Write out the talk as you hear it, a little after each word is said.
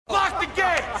the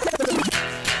game.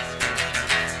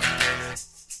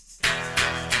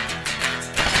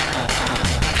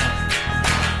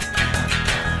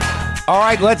 All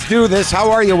right, let's do this. How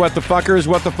are you, what the fuckers,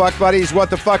 what the fuck buddies, what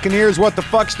the fucking ears, what the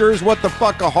fucksters, what the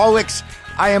fuckaholics?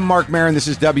 I am Marc Maron. This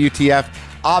is WTF.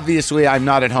 Obviously, I'm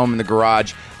not at home in the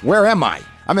garage. Where am I?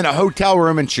 I'm in a hotel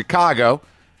room in Chicago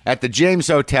at the James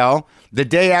Hotel. The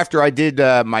day after I did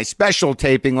my special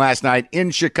taping last night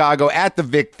in Chicago at the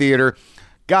Vic Theater.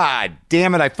 God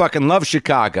damn it, I fucking love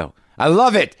Chicago. I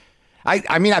love it.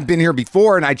 I mean, I've been here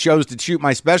before, and I chose to shoot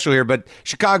my special here, but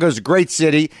Chicago's a great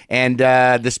city, and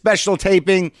the special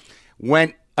taping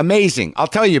went amazing. I'll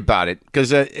tell you about it,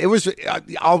 because it was,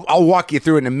 I'll walk you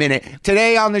through it in a minute.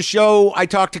 Today on the show, I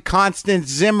talked to Constance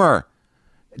Zimmer,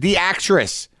 the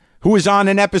actress, who was on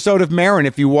an episode of Maron.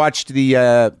 If you watched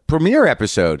the premiere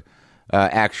episode,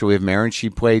 actually, of Maron,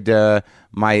 she played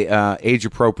my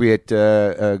age-appropriate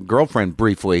girlfriend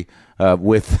briefly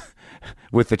with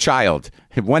the child.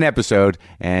 One episode,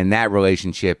 and that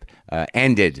relationship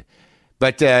ended.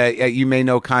 But you may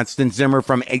know Constance Zimmer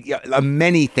from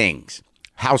many things.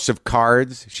 House of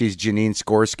Cards. She's Janine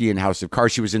Skorsky in House of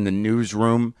Cards. She was in the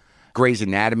Newsroom, Grey's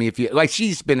Anatomy.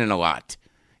 She's been in a lot.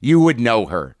 You would know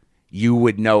her.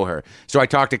 So I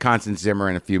talked to Constance Zimmer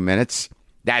in a few minutes.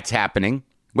 That's happening.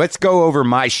 Let's go over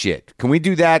my shit. Can we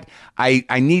do that? I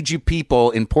need you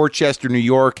people in Port Chester, New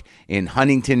York, in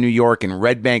Huntington, New York, in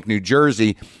Red Bank, New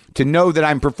Jersey, to know that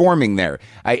I'm performing there.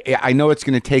 I know it's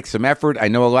going to take some effort. I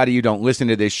know a lot of you don't listen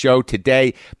to this show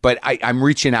today, but I'm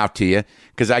reaching out to you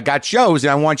because I got shows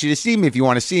and I want you to see me if you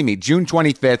want to see me. June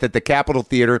 25th at the Capitol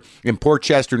Theater in Port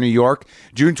Chester, New York.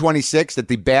 June 26th at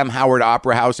the Bam Howard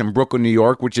Opera House in Brooklyn, New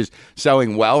York, which is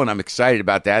selling well, and I'm excited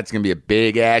about that. It's going to be a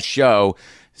big-ass show.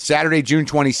 Saturday, June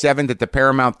 27th at the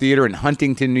Paramount Theater in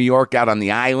Huntington, New York, out on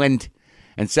the island.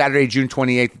 And Saturday, June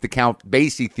 28th at the Count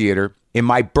Basie Theater in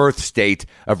my birth state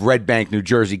of Red Bank, New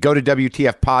Jersey. Go to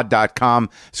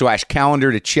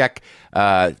WTFpod.com/calendar to check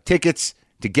tickets,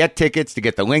 to get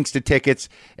the links to tickets,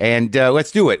 and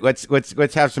let's do it.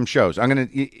 Let's have some shows.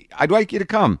 I'd like you to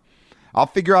come. I'll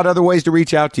figure out other ways to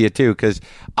reach out to you too, because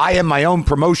I am my own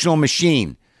promotional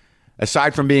machine.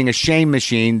 Aside from being a shame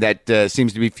machine that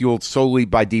seems to be fueled solely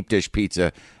by deep dish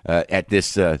pizza at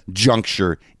this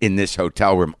juncture in this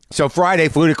hotel room. So Friday,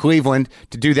 flew to Cleveland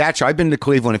to do that show. I've been to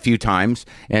Cleveland a few times,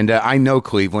 and I know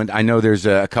Cleveland. I know there's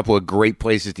a couple of great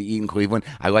places to eat in Cleveland.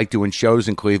 I like doing shows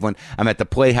in Cleveland. I'm at the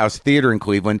Playhouse Theater in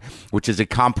Cleveland, which is a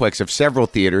complex of several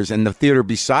theaters, and the theater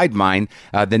beside mine,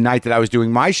 the night that I was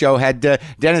doing my show, had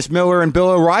Dennis Miller and Bill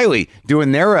O'Reilly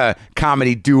doing their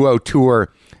comedy duo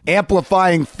tour,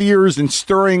 amplifying fears and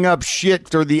stirring up shit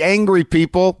for the angry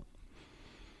people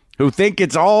who think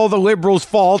it's all the liberals'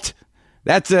 fault.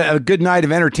 That's a good night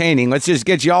of entertaining. Let's just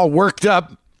get you all worked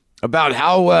up about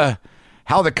how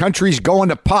the country's going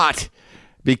to pot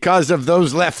because of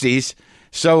those lefties.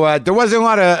 So there wasn't a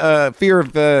lot of fear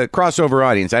of crossover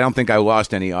audience. I don't think I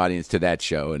lost any audience to that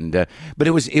show, but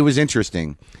it was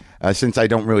interesting since I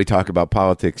don't really talk about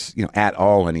politics, at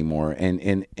all anymore,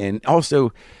 and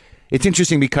also. It's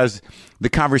interesting because the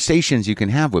conversations you can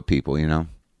have with people,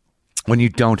 when you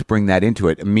don't bring that into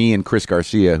it. Me and Chris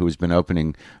Garcia, who's been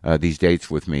opening these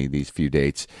dates with me, these few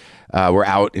dates, were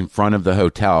out in front of the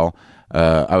hotel.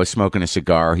 I was smoking a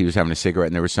cigar. He was having a cigarette,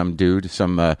 and there was some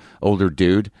older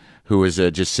dude who was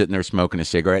just sitting there smoking a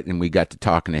cigarette, and we got to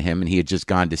talking to him, and he had just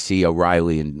gone to see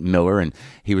O'Reilly and Miller, and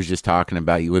he was just talking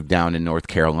about he lived down in North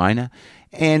Carolina.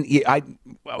 And I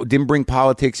didn't bring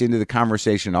politics into the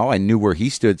conversation at all. I knew where he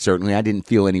stood, certainly. I didn't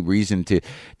feel any reason to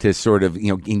sort of,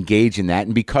 engage in that.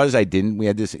 And because I didn't, we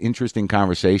had this interesting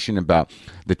conversation about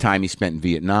the time he spent in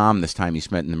Vietnam, this time he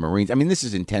spent in the Marines. I mean, this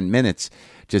is in 10 minutes,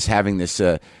 just having this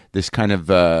kind of,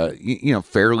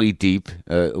 fairly deep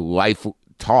life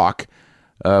talk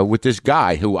with this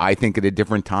guy who I think at a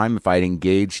different time, if I'd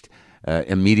engaged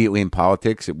immediately in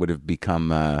politics, it would have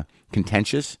become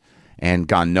contentious and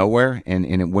gone nowhere, and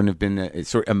it wouldn't have been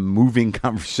a moving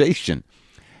conversation.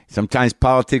 Sometimes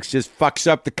politics just fucks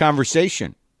up the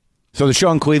conversation. So the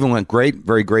show in Cleveland went great.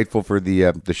 Very grateful for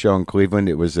the show in Cleveland.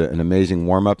 It was an amazing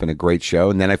warm-up and a great show.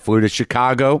 And then I flew to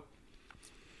Chicago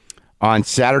on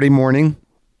Saturday morning,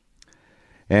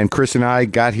 and Chris and I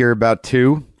got here about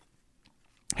 2.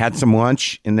 Had some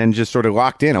lunch, and then just sort of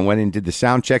locked in. I went and did the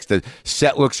sound checks. The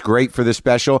set looks great for the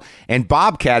special. And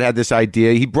Bobcat had this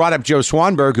idea. He brought up Joe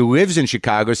Swanberg, who lives in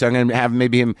Chicago, so I'm going to have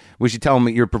we should tell him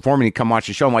that you're performing and come watch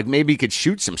the show. I'm like, maybe he could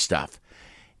shoot some stuff.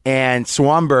 And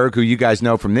Swanberg, who you guys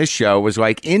know from this show, was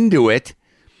like into it.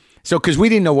 So, because we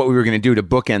didn't know what we were going to do to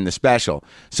bookend the special.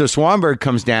 So Swanberg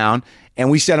comes down and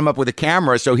we set him up with a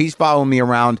camera. So he's following me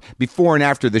around before and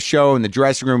after the show, in the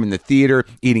dressing room, in the theater,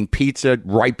 eating pizza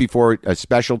right before a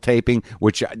special taping,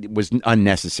 which was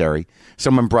unnecessary.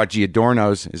 Someone brought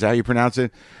Giordano's. Is that how you pronounce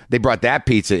it? They brought that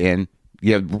pizza in,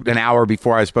 an hour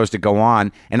before I was supposed to go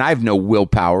on. And I have no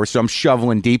willpower. So I'm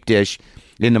shoveling deep dish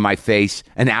into my face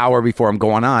an hour before I'm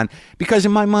going on. Because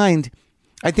in my mind,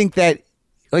 I think that,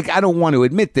 I don't want to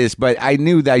admit this, but I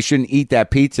knew that I shouldn't eat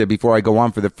that pizza before I go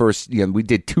on for the first, we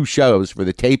did 2 shows for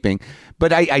the taping,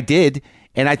 but I did,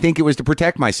 and I think it was to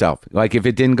protect myself. If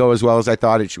it didn't go as well as I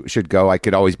thought it should go, I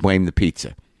could always blame the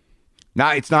pizza. No,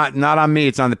 it's not on me,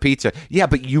 it's on the pizza. Yeah,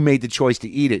 but you made the choice to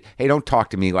eat it. Hey, don't talk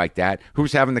to me like that.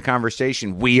 Who's having the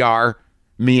conversation? We are,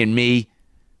 me and me.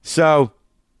 So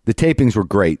the tapings were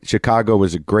great. Chicago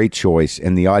was a great choice,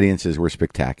 and the audiences were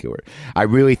spectacular. I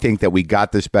really think that we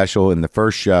got the special in the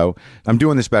first show. I'm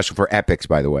doing the special for Epics,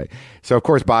 by the way. So, of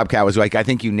course, Bobcat was like, I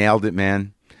think you nailed it,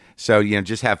 man. So,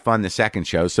 just have fun the second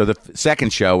show. So the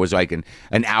second show was like an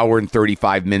hour and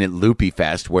 35-minute loopy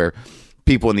fest where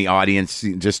people in the audience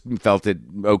just felt it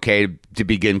okay to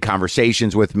begin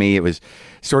conversations with me. It was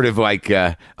sort of like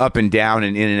up and down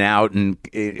and in and out, and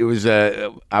it was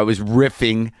I was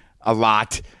riffing a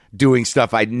lot, doing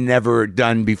stuff I'd never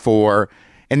done before.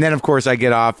 And then, of course, I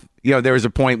get off. There was a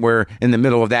point where in the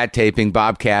middle of that taping,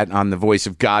 Bobcat on the Voice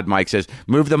of God mic says,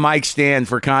 move the mic stand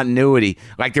for continuity.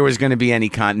 Like there was going to be any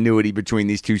continuity between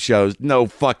these 2 shows. No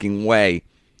fucking way.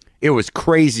 It was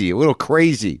crazy, a little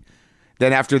crazy.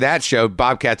 Then after that show,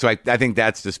 Bobcat's like, I think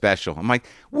that's the special. I'm like,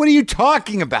 what are you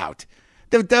talking about?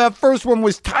 The first one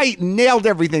was tight and nailed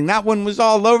everything. That one was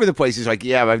all over the place. He's like,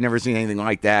 yeah, but I've never seen anything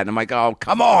like that. And I'm like, oh,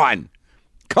 come on.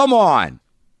 Come on.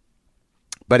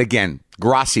 But again,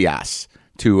 gracias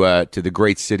to the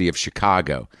great city of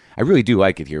Chicago. I really do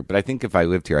like it here, but I think if I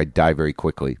lived here, I'd die very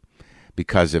quickly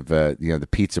because of the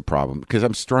pizza problem. Because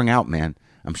I'm strung out, man.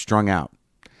 I'm strung out.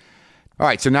 All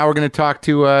right, so now we're going to talk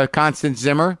to Constance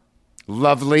Zimmer.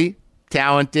 Lovely,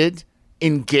 talented,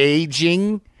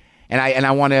 engaging. And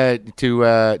I want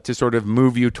to sort of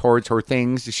move you towards her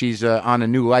things. She's on a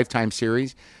new Lifetime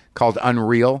series called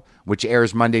Unreal, which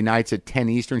airs Monday nights at 10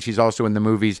 Eastern. She's also in the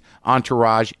movies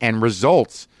Entourage and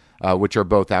Results, which are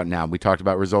both out now. We talked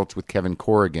about Results with Kevin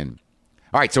Corrigan.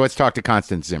 All right, so let's talk to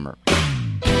Constance Zimmer.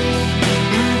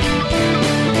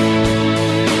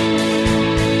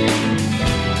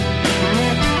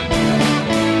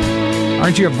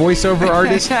 Aren't you a voiceover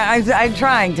artist? I'm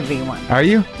trying to be one. Are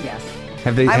you? Yes.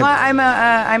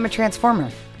 I'm a transformer.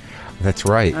 That's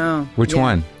right. Oh, which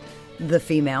one? The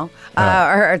female.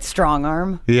 Or strong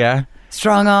arm. Yeah.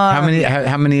 Strong arm.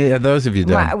 How many of those have you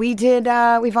done? We did.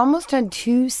 We've almost done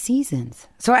 2 seasons.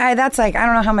 So that's I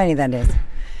don't know how many that is.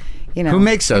 Who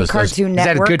makes those? Cartoon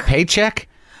Network. Is that a good paycheck?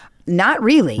 Not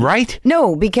really. Right?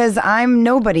 No, because I'm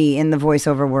nobody in the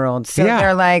voiceover world. So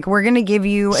they're like, we're going to give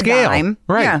you a dime.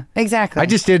 Right. Yeah, exactly. I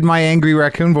just did my angry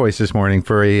raccoon voice this morning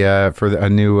for a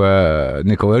new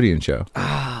Nickelodeon show.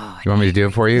 Oh, you want me to do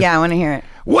it for you? Yeah, I want to hear it.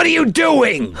 What are you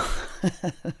doing?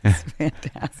 That's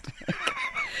fantastic.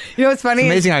 You know what's funny?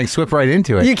 It's amazing how I can slip right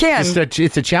into it. You can.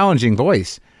 It's a challenging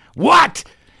voice. What?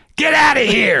 Get out of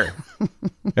here.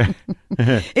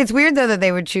 It's weird, though, that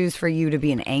they would choose for you to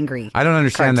be an angry I don't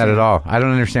understand cartoon. that at all. I don't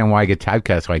understand why I get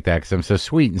typecast like that because I'm so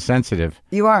sweet and sensitive.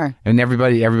 You are. And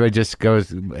everybody just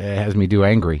has me do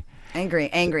angry.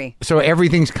 Angry. So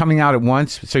everything's coming out at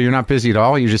once. So you're not busy at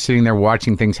all. You're just sitting there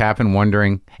watching things happen,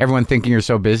 wondering, everyone thinking you're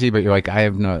so busy, but you're like, I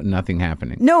have nothing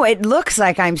happening. No, it looks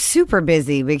like I'm super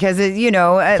busy because, it's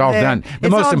all done.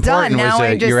 The most important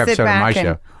was your episode of my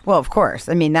show. Well, of course.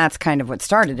 I mean, that's kind of what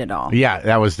started it all. Yeah,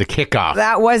 that was the kickoff.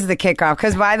 That was the kickoff.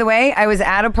 Because, by the way, I was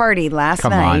at a party last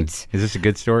night. Come on. Is this a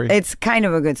good story? It's kind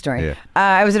of a good story. Yeah.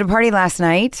 I was at a party last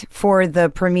night for the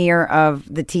premiere of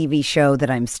the TV show that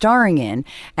I'm starring in.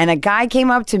 And a guy came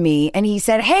up to me and he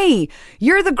said, hey,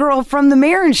 you're the girl from the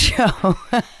Maron show.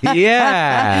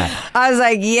 Yeah. I was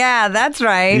like, yeah, that's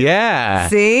right. Yeah.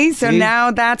 See? So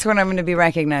now that's what I'm going to be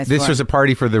recognized for. This was a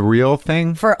party for the real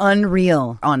thing? For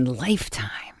Unreal on Lifetime.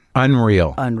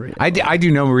 Unreal. Unreal. I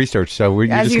do no research, so you're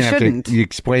just going to have to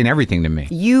explain everything to me.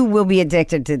 You will be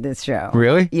addicted to this show.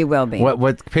 Really? You will be.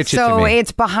 What pitch it to me? So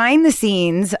it's behind the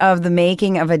scenes of the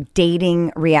making of a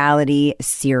dating reality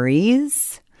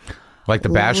series. Like The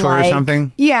Bachelor or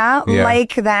something? Yeah,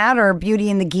 like that, or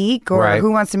Beauty and the Geek, or Who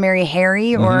Wants to Marry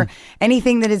Harry, or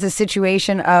anything that is a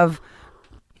situation of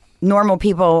normal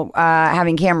people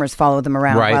having cameras follow them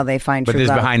around while they find true love. But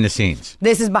this is behind the scenes.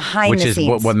 This is behind the scenes.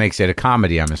 Which is what makes it a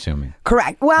comedy, I'm assuming.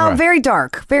 Correct. Well, very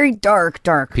dark. Very dark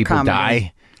People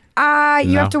comedy. die?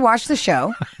 You have to watch the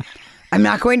show. I'm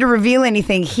not going to reveal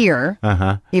anything here,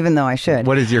 even though I should.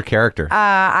 What is your character?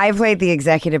 I played the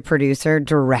executive producer,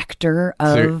 director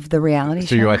of the reality show.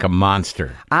 So you're like a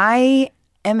monster. I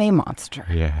am a monster.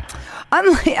 Yeah.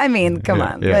 Come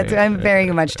on. I'm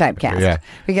very much typecast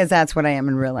because that's what I am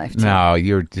in real life, too. No,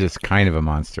 you're just kind of a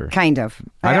monster. Kind of.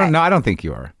 I don't know. I don't think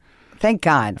you are. Thank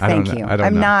God. Thank you.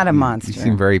 I'm know. not a monster. You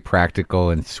seem very practical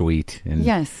and sweet. And,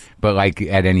 yes. But like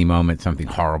at any moment, something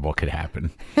horrible could happen.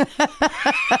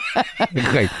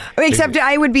 Except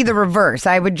I would be the reverse.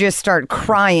 I would just start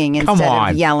crying instead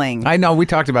of yelling. I know. We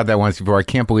talked about that once before. I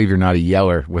can't believe you're not a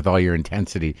yeller with all your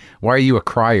intensity. Why are you a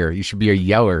crier? You should be a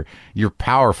yeller. You're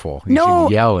powerful. You should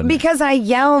yell. Because I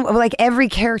yell. Like every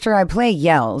character I play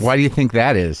yells. Why do you think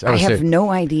that is? I have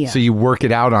no idea. So you work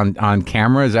it out on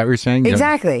camera? Is that what you're saying?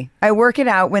 Exactly. I work it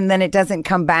out when then it doesn't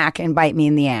come back and bite me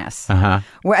in the ass.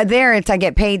 Where there, I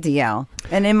get paid to yell.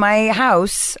 And in my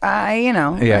house, I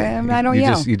don't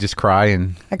yell. You just cry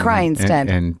I cry instead.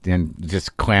 And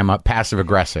just clam up, passive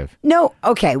aggressive. No,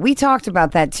 okay. We talked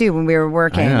about that too when we were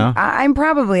working. I know. I'm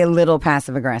probably a little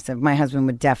passive aggressive. My husband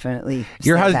would definitely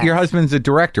Your husband's a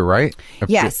director, right?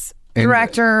 Yes.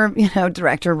 Director,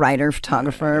 writer,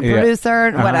 photographer,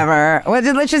 producer, whatever. Well,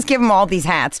 let's just give him all these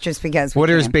hats just because. What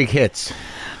are his big hits?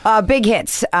 Big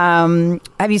hits. Have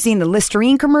you seen the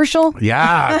Listerine commercial?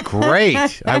 Yeah, great.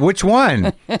 Which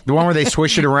one? The one where they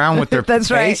swish it around with their That's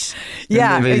face? Right.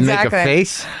 Yeah, they exactly. make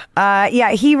a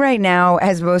face? He right now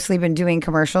has mostly been doing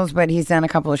commercials, but he's done a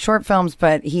couple of short films,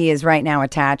 but he is right now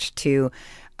attached to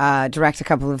direct a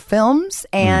couple of films,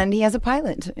 and he has a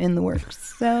pilot in the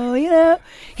works. So,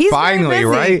 he's finally,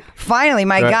 right? Finally,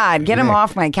 my God, get him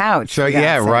off my couch. So,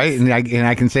 right? And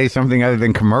I can say something other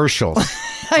than commercials.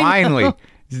 Finally.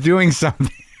 He's doing something.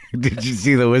 Did you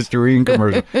see the Listerine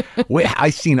commercial? Wait,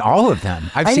 I've seen all of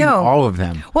them. I've seen all of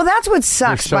them. Well, that's what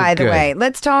sucks, by the way.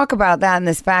 Let's talk about that and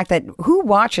this fact that who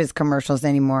watches commercials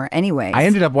anymore anyway? I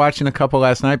ended up watching a couple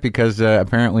last night because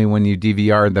apparently when you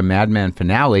DVR the Mad Men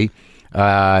finale,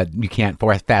 you can't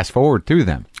fast forward through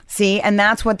them. See, and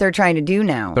that's what they're trying to do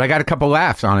now. But I got a couple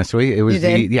laughs, honestly. It was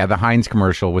the Heinz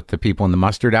commercial with the people in the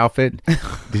mustard outfit.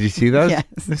 Did you see those? Yes.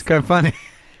 It's kind of funny.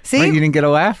 See? Right, you didn't get a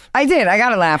laugh? I did. I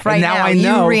got a laugh right now. I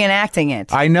know. You reenacting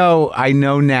it. I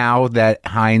know now that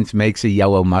Heinz makes a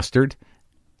yellow mustard,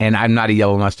 and I'm not a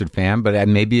yellow mustard fan, but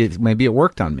maybe it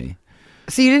worked on me.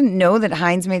 So you didn't know that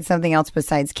Heinz made something else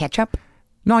besides ketchup?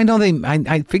 No, I know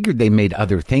I figured they made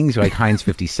other things like Heinz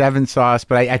 57 sauce,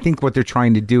 but I think what they're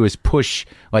trying to do is push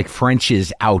like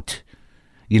French's out,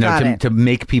 to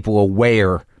make people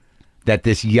aware that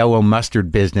this yellow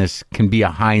mustard business can be a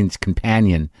Heinz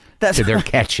companion to their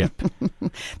ketchup.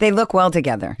 They look well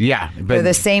together. Yeah. But they're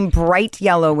the same bright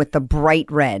yellow with the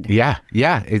bright red. Yeah.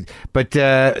 But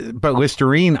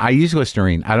Listerine, I use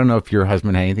Listerine. I don't know if your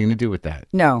husband had anything to do with that.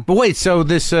 No. But wait, so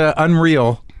this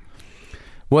Unreal...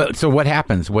 So what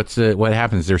happens? What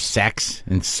happens? There's sex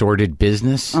and sordid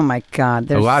business? Oh, my God.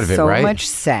 There's a lot of it, so right? much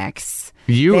sex.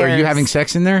 Are you having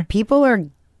sex in there? People are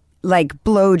like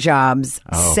blowjobs,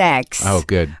 sex. Oh,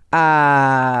 good.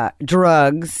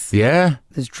 Drugs. Yeah?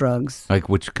 There's drugs. Like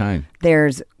which kind?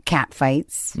 There's cat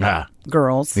fights.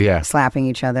 Girls slapping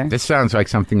each other. This sounds like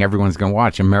something everyone's going to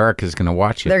watch. America's going to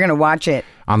watch it. They're going to watch it.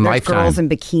 On There's Lifetime. Girls in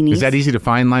bikinis. Is that easy to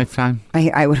find Lifetime?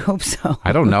 I would hope so.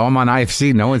 I don't know. I'm on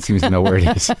IFC. No one seems to know where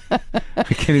it is. I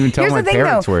can't even tell my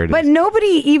parents where it is. But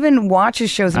nobody even watches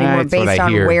shows anymore based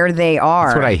on where they are.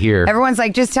 That's what I hear. Everyone's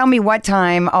like, just tell me what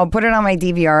time. I'll put it on my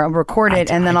DVR. I'll record it,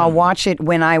 and then I'll watch it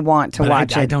when I want to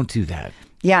watch it. I don't do that.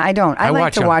 Yeah, I don't. I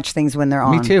like to watch things when they're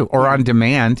on. Me too. Or on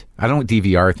demand. I don't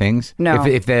DVR things. No.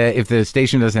 If the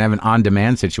station doesn't have an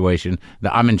on-demand situation,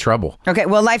 I'm in trouble. Okay,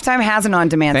 well, Lifetime has an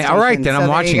on-demand situation. All right, then I'm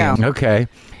watching it. Okay.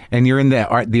 And you're in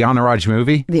the Entourage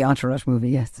movie? The Entourage movie,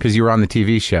 yes. Because you were on the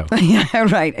TV show. Yeah,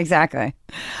 right, exactly.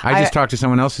 I just talked to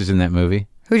someone else who's in that movie.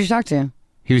 Who'd you talk to?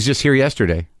 He was just here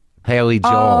yesterday. Haley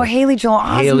Joel. Oh, Haley Joel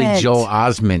Osment. Haley Joel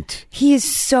Osment. He is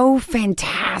so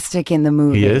fantastic in the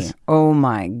movie. He is? Oh,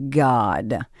 my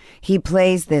God. He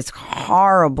plays this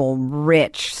horrible,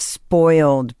 rich,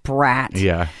 spoiled brat.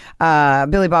 Yeah.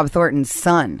 Billy Bob Thornton's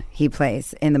son he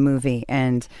plays in the movie.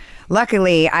 And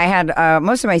luckily, I had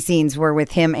most of my scenes were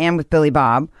with him and with Billy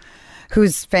Bob,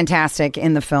 who's fantastic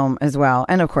in the film as well.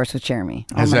 And, of course, with Jeremy.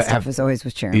 All my stuff is always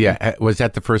with Jeremy. Yeah. Was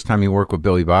that the first time you worked with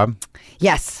Billy Bob?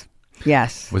 Yes.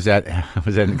 Yes. Was that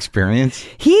an experience?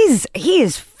 He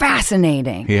is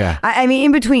fascinating. Yeah. I mean,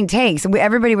 in between takes,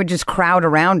 everybody would just crowd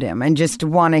around him and just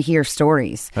want to hear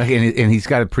stories. And he's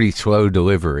got a pretty slow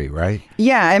delivery, right?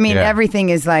 Yeah. I mean, everything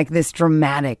is like this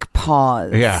dramatic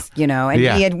pause. Yeah. You know, and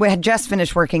he had just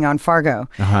finished working on Fargo.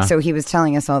 So he was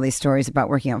telling us all these stories about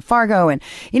working on Fargo. And,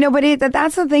 you know, but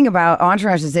that's the thing about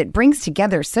Entourage is it brings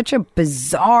together such a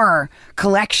bizarre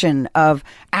collection of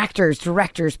actors,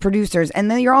 directors, producers, and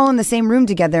then you're all in the same room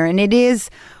together. And it is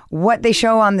what they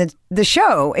show on the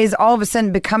show is all of a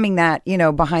sudden becoming that, you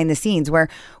know, behind the scenes where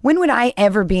when would I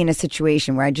ever be in a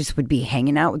situation where I just would be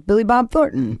hanging out with Billy Bob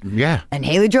Thornton and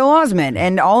Haley Joel Osment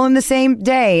and all in the same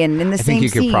day and in the same scene? I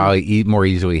think you could probably more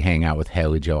easily hang out with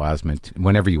Haley Joel Osment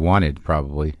whenever you wanted,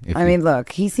 probably. I mean,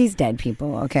 look, he sees dead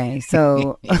people, okay?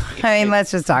 So, I mean,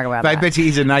 let's just talk about that. I bet you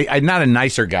he's not a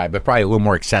nicer guy, but probably a little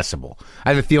more accessible.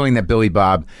 I have a feeling that Billy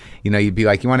Bob, you know, you'd be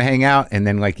like, you want to hang out? And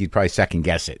then, like, you'd probably second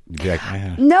guess it. You'd be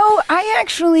like, No,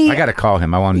 I got to call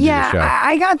him. I want him to do the show.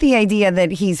 I got the idea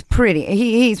that he's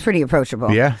he's pretty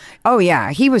approachable. Yeah? Oh,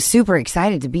 yeah. He was super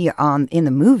excited to be in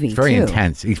the movie, Very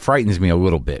intense. He frightens me a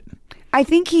little bit. I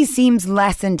think he seems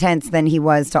less intense than he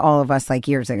was to all of us, like,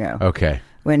 years ago. Okay.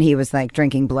 When he was, like,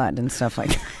 drinking blood and stuff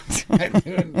like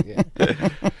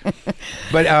that.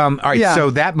 But, all right,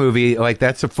 so that movie, like,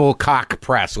 that's a full cock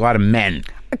press. A lot of men.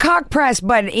 Cock press,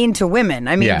 but into women.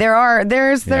 I mean,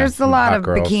 there's a lot of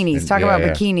bikinis. Talk about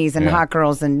bikinis and hot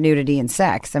girls and nudity and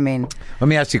sex. I mean, let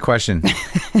me ask you a question.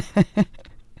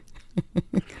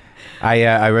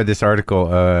 I read this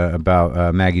article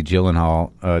about Maggie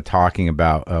Gyllenhaal talking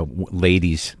about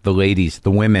the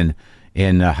women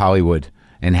in Hollywood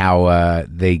and how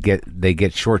they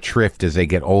get short shrift as they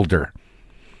get older.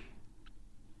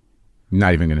 I'm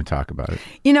not even going to talk about it.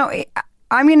 You know,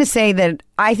 I'm going to say that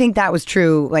I think that was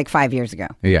true like 5 years ago.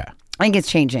 Yeah. I think it's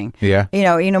changing. Yeah. You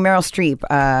know, Meryl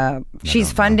Streep,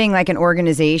 she's funding like an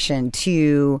organization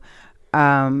to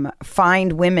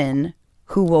find women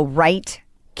who will write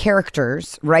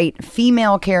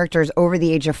female characters over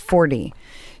the age of 40.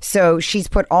 So she's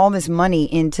put all this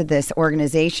money into this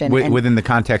organization. Within the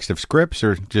context of scripts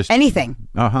or just anything.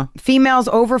 Females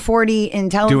over 40 in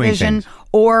television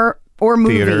or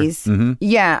movies. Mm-hmm.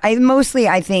 Yeah, I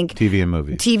think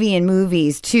TV and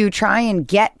movies to try and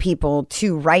get people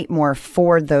to write more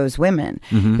for those women.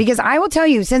 Mm-hmm. Because I will tell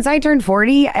you, since I turned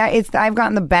 40, I've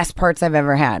gotten the best parts I've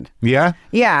ever had. Yeah?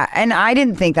 Yeah, and I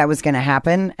didn't think that was going to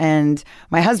happen. And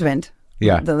my husband,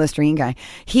 the Listerine guy,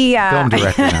 he film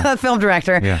director now. film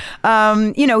director. Yeah.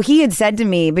 You know, he had said to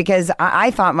me, because I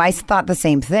thought the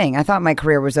same thing. I thought my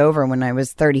career was over when I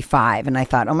was 35, and I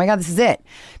thought, oh my God, this is it.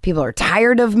 People are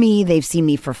tired of me. They've seen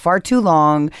me for far too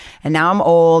long, and now I'm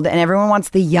old, and everyone wants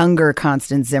the younger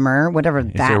Constance Zimmer, whatever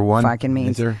that fucking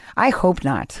means. I hope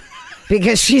not.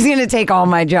 Because she's going to take all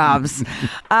my jobs.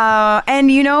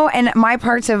 And my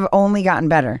parts have only gotten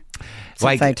better.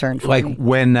 Since I turned 40. Like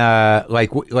when,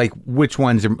 like which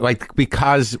ones are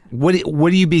because what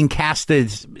are you being casted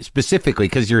specifically?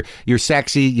 Because you're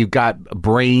sexy, you've got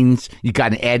brains, you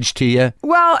got an edge to you.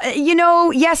 Well,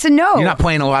 yes and no. You're not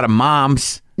playing a lot of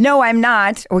moms. No, I'm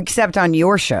not, except on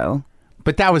your show.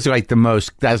 But that was like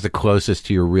that's the closest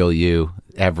to your real you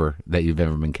ever that you've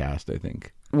ever been cast, I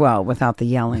think. Well, without the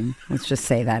yelling. Let's just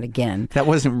say that again. That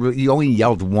wasn't really, you only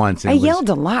yelled once. I yelled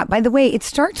a lot. By the way, it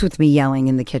starts with me yelling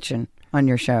in the kitchen on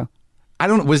your show.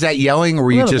 Was that yelling or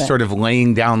were you just sort of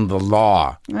laying down the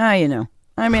law? I mean,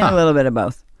 a little bit of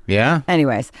both. Yeah?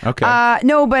 Anyways. Okay.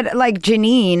 No, but like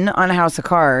Janine on House of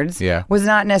Cards was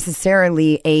not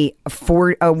necessarily a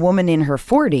woman in her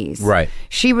 40s. Right.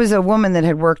 She was a woman that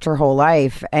had worked her whole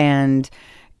life, and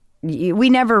I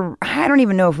don't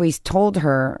even know if we told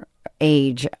her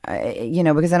age,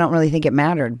 because I don't really think it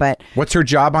mattered. But what's her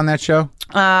job on that show?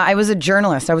 I was a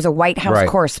journalist. I was a White House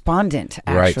correspondent,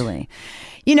 actually.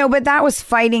 Right. But that was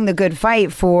fighting the good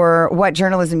fight for what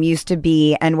journalism used to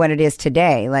be and what it is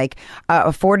today. Like a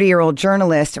 40-year-old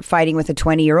journalist fighting with a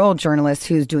 20-year-old journalist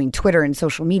who's doing Twitter and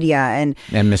social media and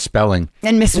misspelling.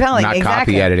 Not exactly.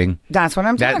 Copy editing. That's what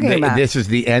I'm talking about. This is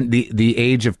the end. The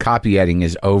age of copy editing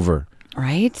is over.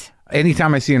 Right.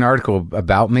 Anytime I see an article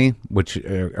about me, which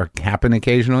happen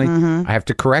occasionally, I have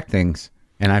to correct things.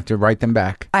 And I have to write them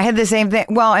back. I had the same thing.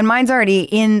 Well, and mine's already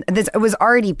it was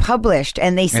already published,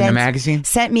 and they in the magazine?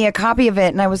 Sent me a copy of it,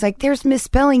 and I was like, there's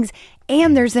misspellings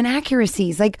and there's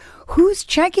inaccuracies. Like, who's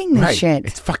checking this shit?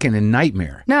 It's fucking a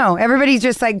nightmare. No, everybody's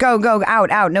just like, go,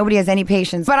 out. Nobody has any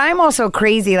patience. But I'm also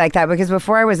crazy like that because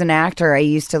before I was an actor, I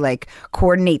used to like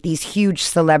coordinate these huge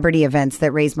celebrity events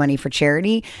that raise money for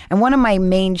charity. And one of my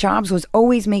main jobs was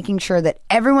always making sure that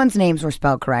everyone's names were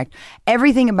spelled correct.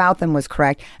 Everything about them was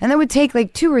correct. And that would take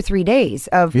like 2 or 3 days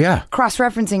of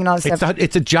cross-referencing and all this stuff.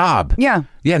 It's a job. Yeah.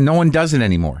 Yeah, no one does it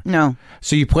anymore. No.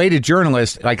 So you played a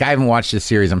journalist. Like, I haven't watched this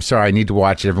series. I'm sorry. I need to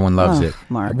watch it. Everyone loves it.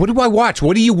 Marc. What do I watch?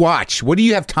 What do you watch? What do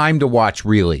you have time to watch,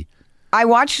 really? I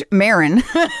watched Maron.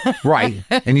 Right.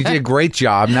 And you did a great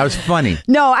job. And that was funny.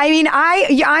 No, I mean,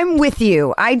 I'm with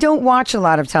you. I don't watch a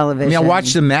lot of television. I mean, I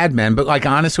watched the Mad Men, but like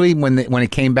honestly, when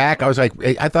it came back, I was like,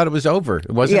 I thought it was over.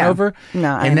 It wasn't over.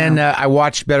 No, and then I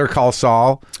watched Better Call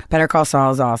Saul. Better Call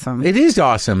Saul is awesome. It is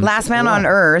awesome. Last Man on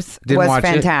Earth Didn't was watch it.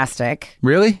 fantastic.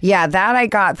 Really? Yeah, that I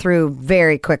got through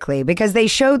very quickly because they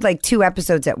showed like 2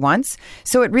 episodes at once.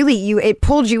 So it really it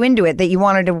pulled you into it that you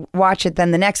wanted to watch it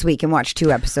then the next week and watch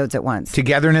 2 episodes at once.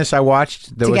 Togetherness, I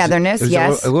watched. Togetherness, it was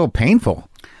yes. a little painful.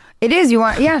 It is.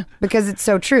 Because it's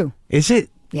so true. Is it?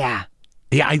 Yeah.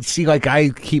 Yeah, I see. Like I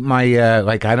keep my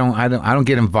like I don't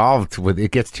get involved with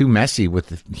it. Gets too messy with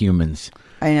the humans.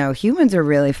 I know humans are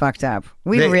really fucked up.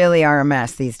 We really are a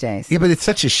mess these days. Yeah, but it's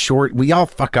such a short. We all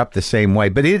fuck up the same way.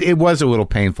 But it was a little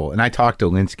painful. And I talked to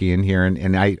Linsky in here,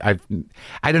 and I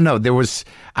don't know.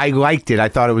 I liked it. I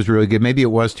thought it was really good. Maybe it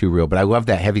was too real, but I love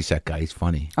that heavyset guy. He's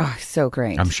funny. Oh, so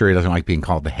great. I'm sure he doesn't like being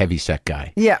called the heavyset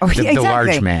guy. Yeah, the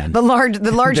large man. The large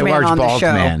man on the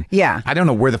show. Man. Yeah. I don't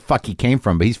know where the fuck he came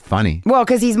from, but he's funny. Well,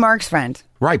 because he's Marc's friend.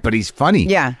 Right, but he's funny.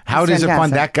 Yeah, How does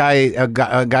fantastic. a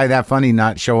guy that funny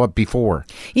not show up before?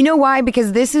 You know why?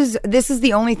 Because this is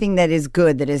the only thing that is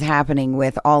good that is happening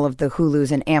with all of the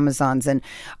Hulus and Amazons and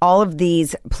all of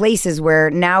these places where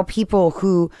now people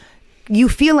who you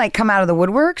feel like come out of the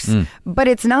woodworks, but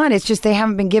it's not. It's just they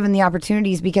haven't been given the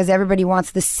opportunities because everybody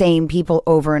wants the same people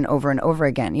over and over and over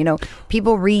again. You know,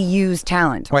 people reuse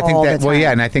talent. Well, I think all that. the time. Well,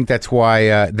 yeah, and I think that's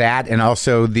why that, and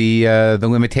also the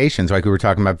limitations, like we were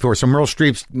talking about before. So Meryl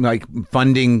Streep's like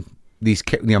funding these,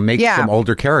 make some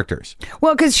older characters.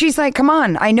 Well, because she's like, come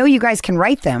on, I know you guys can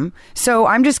write them, so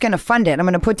I'm just going to fund it. I'm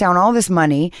going to put down all this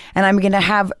money, and I'm going to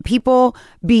have people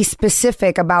be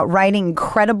specific about writing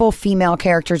incredible female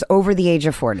characters over the age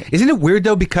of 40. Isn't it weird,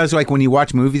 though, because like when you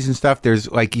watch movies and stuff,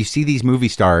 there's like, you see these movie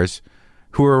stars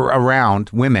who are around,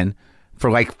 women,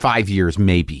 for like 5 years,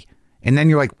 maybe. And then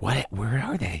you're like, what? Where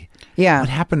are they? Yeah. What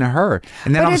happened to her?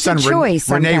 And then all of a sudden, Renee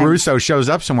sometimes. Russo shows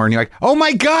up somewhere, and you're like, oh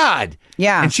my God.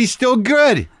 Yeah. And she's still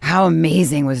good. How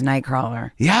amazing was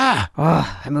Nightcrawler? Yeah.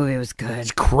 Oh, that movie was good.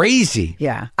 It's crazy.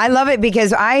 Yeah. I love it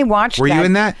because I watched Were you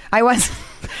in that? I was.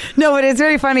 No, but it's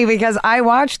very funny because I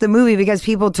watched the movie because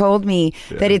people told me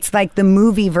that it's like the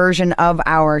movie version of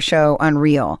our show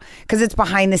Unreal because it's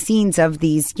behind the scenes of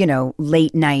these,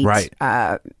 late night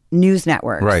news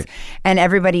networks. Right. And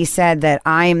everybody said that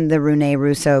I'm the Renee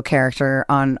Russo character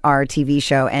on our TV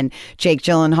show and Jake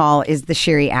Gyllenhaal is the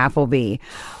Sherry Appleby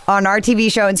on our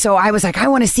TV show. And so I was like, I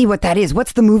want to see what that is.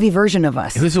 What's the movie version of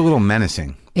us? It was a little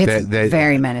menacing. It's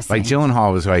very menacing. Like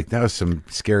Gyllenhaal was like, that was some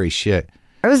scary shit.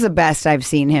 It was the best I've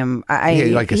seen him.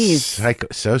 Like a he's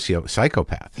psychopath. He was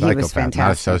Psychopath, fantastic.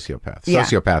 not a sociopath. Yeah.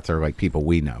 Sociopaths are like people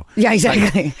we know. Yeah,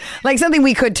 exactly. Like something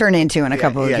we could turn into in a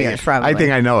couple of years, probably. I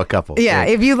think I know a couple. Yeah,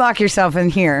 if you lock yourself in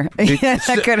here,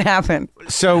 that could happen.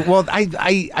 So, well,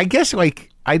 I guess like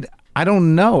I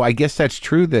don't know. I guess that's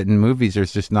true that in movies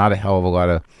there's just not a hell of a lot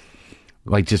of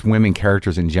like just women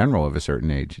characters in general of a certain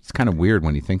age. It's kind of weird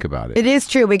when you think about it. It is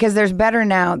true because there's better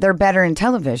now. They're better in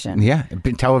television. Yeah,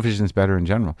 television's better in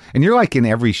general. And you're like in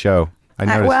every show. I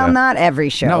noticed well, that. not every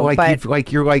show. No,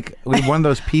 but you're like one of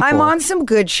those people. I'm on some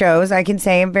good shows. I can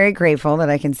say I'm very grateful that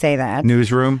I can say that.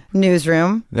 Newsroom.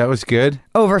 That was good.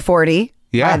 Over 40.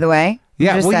 Yeah. By the way.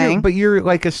 Yeah, just saying. but you're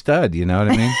like a stud. You know what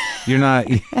I mean? You're not.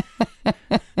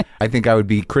 I think I would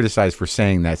be criticized for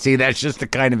saying that. See, that's just the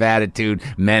kind of attitude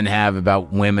men have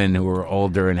about women who are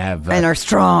older and have and are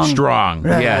strong. Strong.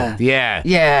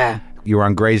 Yeah. You were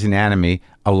on Grey's Anatomy.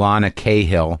 Alana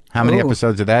Cahill. How many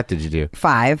episodes of that did you do?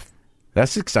 5.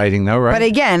 That's exciting, though, right? But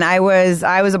again, I was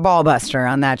a ball buster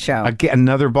on that show. Again,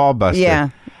 another ball buster. Yeah.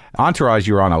 Entourage,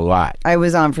 you were on a lot. I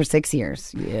was on for 6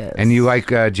 years. Yes. And you like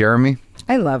Jeremy?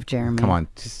 I love Jeremy. Come on,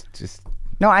 just.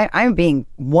 No, I'm being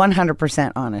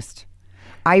 100% honest.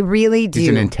 I really do. He's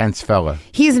an intense fella.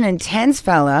 He's an intense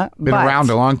fella. Been around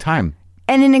a long time.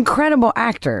 And an incredible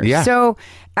actor. Yeah. So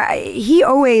he's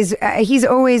always,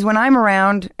 when I'm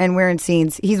around and we're in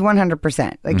scenes, he's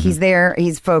 100%. Like he's there,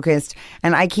 he's focused.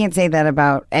 And I can't say that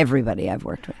about everybody I've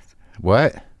worked with.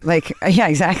 What? Like, yeah,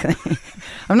 exactly.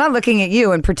 I'm not looking at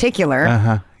you in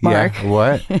particular, Marc. Yeah,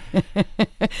 what?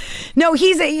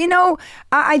 No,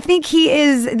 I think he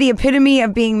is the epitome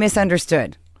of being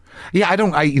misunderstood. Yeah, I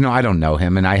don't know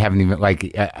him, and I haven't even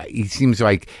he seems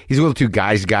like he's a little too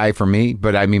guy's guy for me.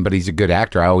 But but he's a good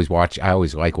actor. I always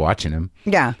like watching him.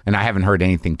 Yeah, and I haven't heard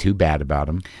anything too bad about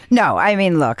him. No, I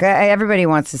mean, look, everybody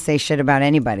wants to say shit about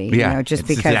anybody. Yeah, just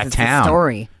because it's a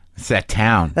story. It's that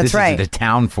town. That's this right. Is the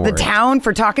town for the it. town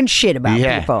for talking shit about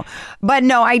people. But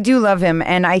no, I do love him,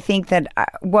 and I think that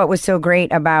what was so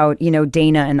great about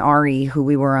Dana and Ari, who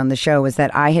we were on the show, is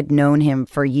that I had known him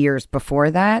for years before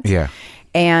that. Yeah,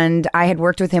 and I had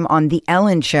worked with him on the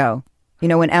Ellen show.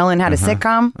 When Ellen had a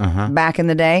sitcom back in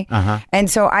the day. And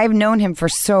so I've known him for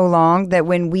so long that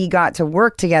when we got to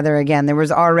work together again, there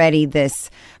was already this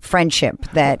friendship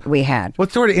that we had. Well,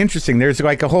 it's sort of interesting. There's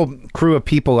like a whole crew of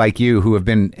people like you who have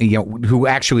been, who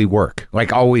actually work,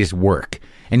 like always work.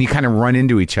 And you kind of run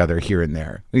into each other here and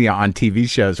there, on TV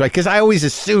shows. Like, because I always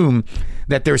assume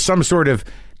that there's some sort of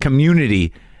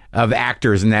community of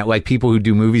actors and that, like, people who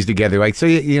do movies together, like, so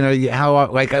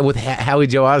how, like, with Hallie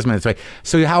Joel Osment, it's like,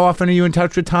 so how often are you in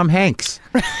touch with Tom Hanks?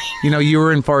 You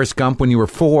were in Forrest Gump when you were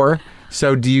 4,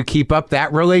 so do you keep up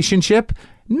that relationship?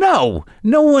 No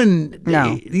one.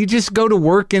 You just go to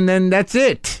work and then that's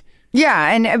it.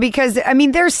 Yeah, and because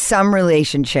there's some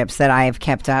relationships that I have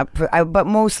kept up, but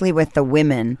mostly with the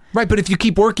women. Right, but if you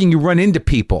keep working, you run into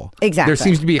people. Exactly. There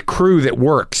seems to be a crew that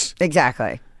works.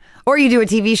 Exactly. Or you do a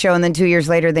TV show and then 2 years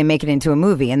later they make it into a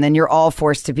movie and then you're all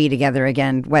forced to be together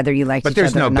again, whether you like each other or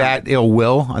not. But there's no bad ill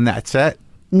will on that set?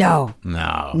 No.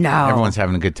 Everyone's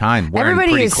having a good time.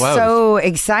 Everybody is clothes. So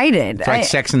excited. It's like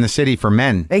Sex in the City for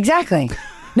men. Exactly.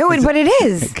 No, but it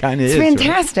is. It kind of is. It's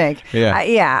fantastic. Right?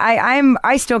 Yeah.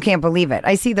 I still can't believe it.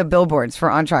 I see the billboards for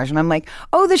Entourage and I'm like,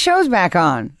 oh, the show's back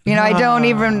on. I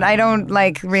don't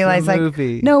like realize like,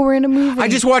 movie. No, we're in a movie. I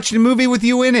just watched a movie with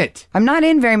you in it. I'm not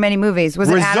in very many movies. Was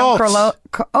Results. it Adam Carolla?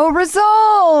 Oh,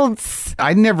 Results.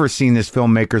 I'd never seen this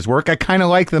filmmaker's work. I kind of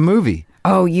like the movie.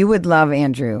 Oh, you would love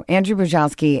Andrew. Andrew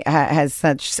Bujalski has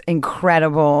such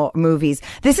incredible movies.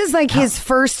 This is like his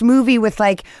first movie with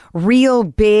like real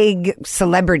big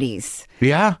celebrities.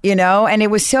 Yeah. And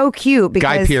it was so cute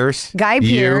because Guy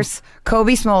Pearce,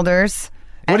 Kobe Smulders.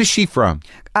 What is she from?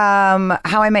 How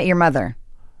I Met Your Mother.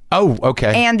 Oh,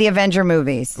 okay. And the Avenger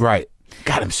movies. Right.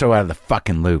 God, I'm so out of the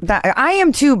fucking loop. I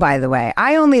am too, by the way.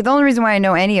 The only reason why I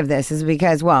know any of this is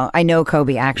because, I know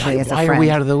Kobe actually as a friend. Why are we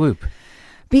out of the loop?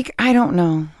 I don't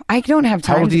know. I don't have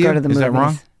time to go to the movies. Is that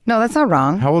wrong? No, that's not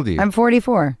wrong. How old are you? I'm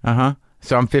 44. Uh-huh.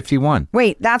 So I'm 51.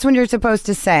 Wait, that's when you're supposed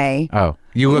to say. Oh,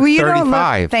 you look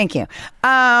 35. Thank you.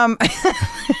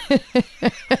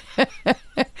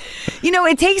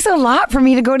 It takes a lot for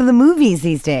me to go to the movies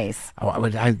these days. Oh,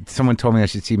 someone told me I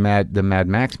should see the Mad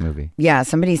Max movie. Yeah,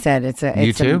 somebody said it's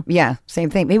You too? Yeah, same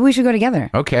thing. Maybe we should go together.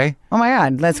 Okay. Oh my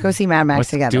God, let's go see Mad Max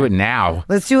together. Let's do it now.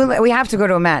 Let's do it. We have to go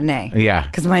to a matinee. Yeah.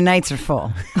 Because my nights are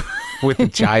full. With the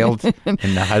child and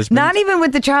the husband? Not even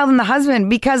with the child and the husband,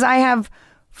 because I have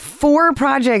 4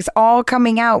 projects all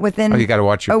coming out within you got to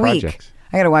watch your projects. Week.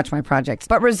 I got to watch my projects.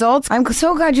 But Results, I'm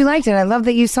so glad you liked it. I love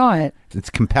that you saw it. It's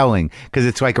compelling because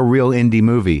it's like a real indie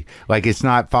movie. Like, it's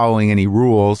not following any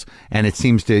rules, and it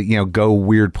seems to, go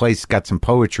weird place. It's got some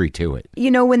poetry to it.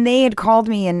 When they had called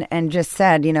me and just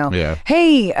said, Yeah.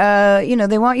 Hey,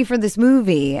 they want you for this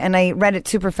movie. And I read it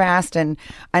super fast. And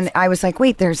I was like,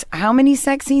 wait, there's how many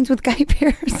sex scenes with Guy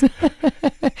Pearce?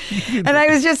 And I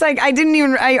was just like, I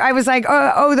was like,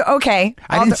 oh, okay.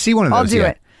 I didn't see one of those I'll do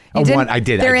yet. it. I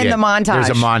did. They're in the montage. There's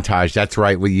a montage. That's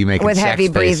right. Where you make with sex heavy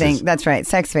breathing. faces. That's right.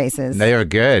 Sex faces. They are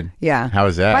good. Yeah. How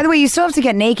is that? By the way, you still have to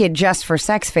get naked just for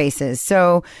sex faces.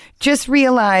 So just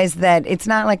realize that it's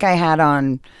not like I had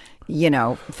on,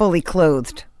 fully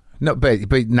clothed. No,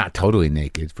 but not totally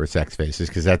naked for sex faces,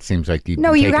 because that seems like you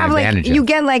have you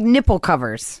get like nipple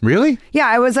covers. Really?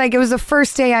 Yeah. It was the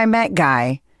first day I met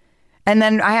Guy, and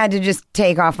then I had to just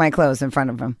take off my clothes in front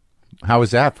of him. How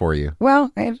was that for you?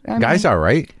 Well, Guy's all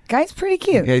right. Guy's pretty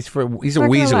cute. Yeah, he's a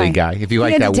Weasley guy. If you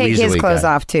like that Weasley guy. He had to take his clothes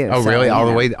off too. Oh, really?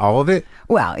 All of it?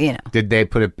 Well, Did they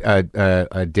put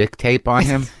a dick tape on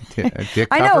him? A dick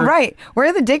cover? I know, right? Where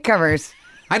are the dick covers?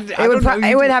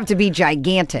 It would have to be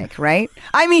gigantic, right?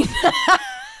 I mean,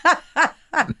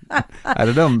 I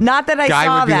don't know. Not that I Guy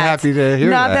saw would be that. happy to hear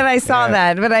Not that. that I saw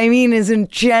that, but I mean, as in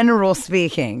general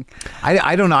speaking.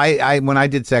 I don't know. I when I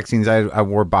did sex scenes, I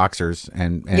wore boxers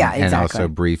and also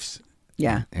briefs.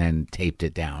 Yeah. And taped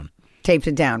it down. Taped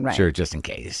it down, right? Sure, just in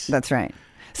case. That's right.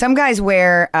 Some guys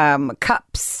wear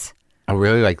cups. Oh,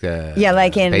 really? Like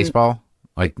like in baseball.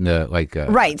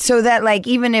 Right, so that like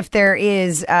even if there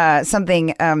is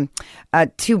something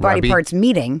 2 body parts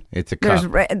meeting, it's a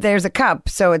cup. There's a cup,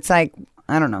 so it's like,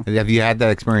 I don't know. Have you had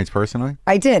that experience personally?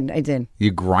 I did.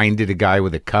 You grinded a guy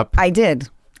with a cup? I did.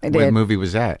 What movie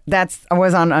was that? I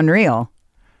was on Unreal.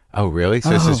 Oh, really?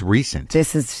 So this is recent.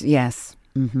 This is, yes.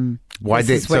 Mm-hmm.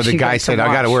 So the guy said,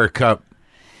 I got to wear a cup.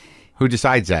 Who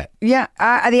decides that? Yeah,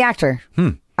 the actor.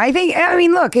 I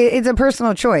mean, look, it's a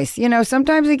personal choice.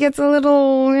 Sometimes it gets a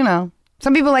little,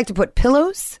 some people like to put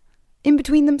pillows in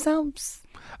between themselves.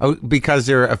 Oh, because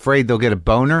they're afraid they'll get a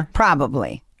boner?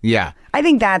 Probably. Yeah. I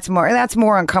think that's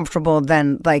more uncomfortable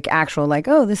than like actual like,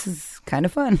 oh, this is kind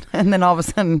of fun. And then all of a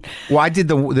sudden. Well, I did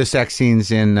the sex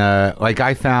scenes in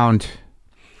I found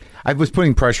I was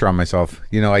putting pressure on myself.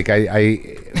 You know,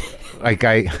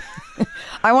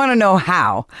 I want to know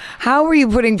how. How were you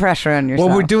putting pressure on yourself?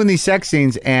 Well, we're doing these sex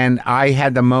scenes, and I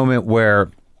had the moment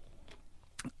where,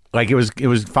 like, it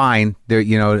was fine. There,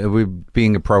 you know, we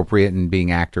being appropriate and being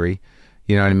actory.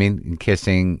 You know what I mean? And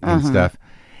kissing and stuff.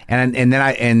 And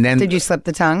then did you slip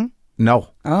the tongue? No.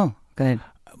 Oh, good.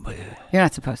 You're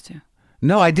not supposed to.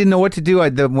 No, I didn't know what to do.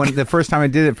 The first time I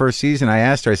did it, first season, I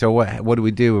asked her. I said, "What do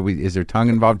we do? Is there tongue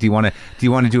involved? Do you want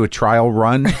to do a trial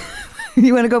run?"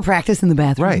 You want to go practice in the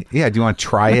bathroom? Right. Yeah. Do you want to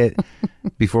try it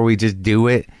before we just do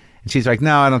it? And she's like,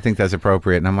 no, I don't think that's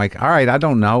appropriate. And I'm like, all right, I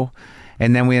don't know.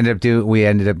 And then we ended up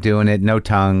doing it. No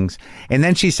tongues. And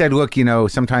then she said, look, you know,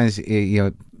 sometimes, you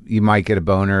know, you might get a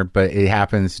boner, but it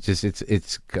happens. Just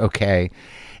it's okay.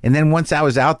 And then once I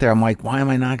was out there, I'm like, why am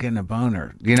I not getting a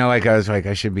boner? You know, like I was like,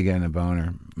 I should be getting a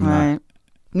boner. Right.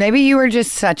 Maybe you were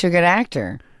just such a good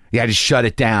actor. Yeah, just shut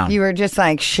it down. You were just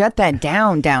like, shut that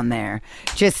down there.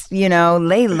 Just, you know,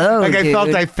 lay low, like, dude. I felt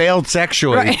I failed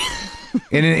sexually. Right.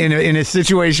 in a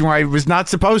situation where I was not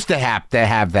supposed to have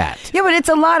that. Yeah, but it's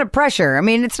a lot of pressure. I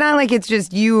mean, it's not like it's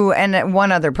just you and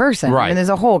one other person. Right. I mean, there's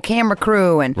a whole camera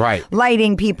crew and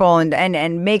lighting people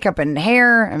and makeup and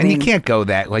hair. I mean, you can't go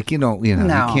that. Like, no. You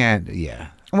can't. Yeah.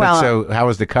 Well, so how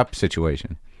was the cup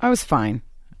situation? I was fine.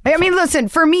 I mean, listen,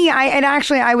 for me,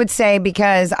 I would say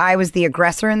because I was the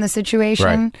aggressor in the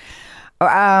situation,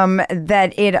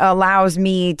 that it allows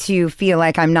me to feel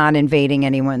like I'm not invading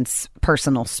anyone's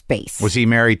personal space. Was he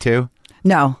married too?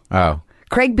 No. Oh.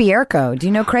 Craig Bierko. Do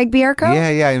you know Craig Bierko?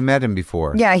 Yeah, I met him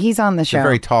before. Yeah, he's on the show. He's a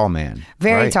very tall man.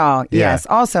 Very right? tall, yeah. Yes.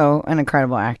 Also an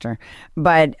incredible actor.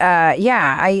 But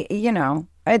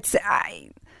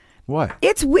What?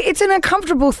 It's an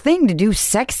uncomfortable thing to do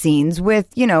sex scenes with,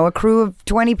 you know, a crew of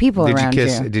 20 people around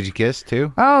you. Did you kiss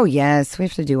too? Oh, yes. We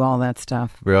have to do all that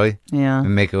stuff. Really? Yeah.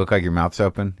 And make it look like your mouth's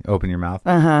open? Open your mouth?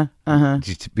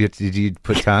 Did you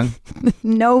put tongue?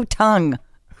 No tongue.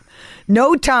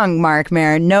 No tongue, Marc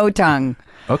Maron. No tongue.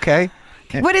 Okay.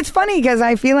 But it's funny because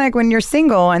I feel like when you're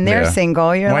single and they're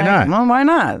single, you're why like, not? well, why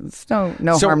not? It's no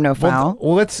harm, no foul.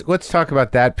 Well, let's talk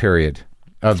about that period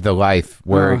of the life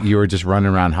where you were just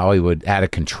running around Hollywood out of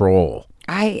control.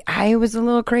 I was a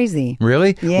little crazy.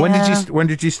 Really? Yeah. When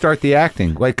did you start the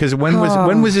acting? Like, because when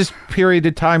was this period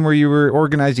of time where you were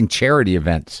organizing charity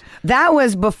events? That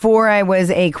was before I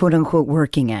was a quote unquote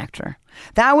working actor.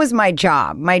 That was my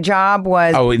job. My job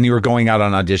was... Oh, and you were going out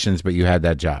on auditions, but you had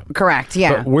that job. Correct,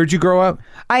 yeah. But where'd you grow up?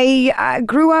 I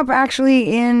grew up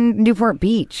actually in Newport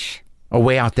Beach. Oh,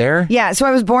 way out there? Yeah, so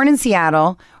I was born in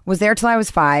Seattle, was there till I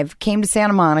was 5, came to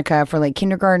Santa Monica for like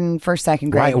kindergarten, first,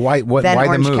 second grade. Why then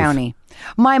Orange the move? County.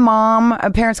 My mom,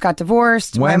 parents got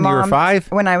divorced. When? You were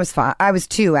 5? When I was 5. I was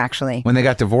 2, actually. When they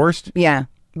got divorced? Yeah,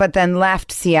 but then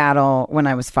left Seattle when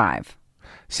I was 5.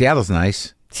 Seattle's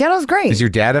nice. Seattle's great. Is your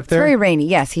dad up there? It's very rainy.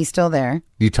 Yes, he's still there.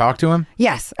 You talk to him?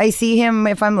 Yes. I see him,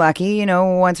 if I'm lucky, you know,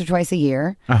 once or twice a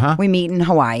year. Uh-huh. We meet in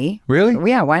Hawaii.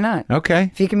 Really? Yeah, why not? Okay.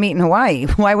 If you can meet in Hawaii,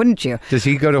 why wouldn't you? Does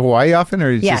he go to Hawaii often?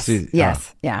 Or Yes.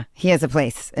 Yeah. He has a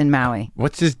place in Maui.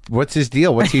 What's his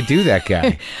deal? What's he do, that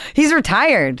guy? He's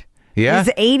retired. Yeah?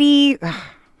 He's 80.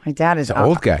 My dad is an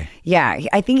old guy. Yeah.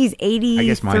 I think he's 83. I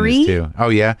guess mine is too. Oh,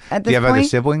 yeah? At Do you have this other point?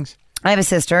 siblings? I have a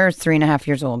sister, 3.5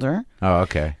 years older. Oh,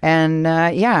 okay. And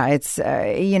it's,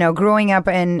 growing up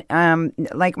and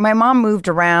like my mom moved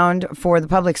around for the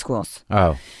public schools.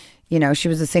 Oh. You know, she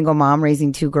was a single mom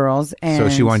raising 2 girls. And So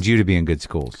she wanted you to be in good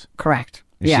schools. Correct.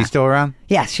 Is she still around?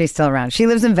 Yes, she's still around. She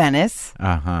lives in Venice.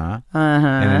 Uh-huh. In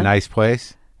a nice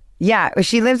place? Yeah,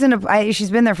 she lives in she's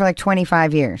been there for like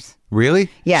 25 years. Really?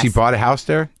 Yes. She bought a house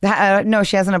there? No,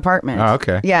 she has an apartment. Oh,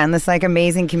 okay. Yeah, in this like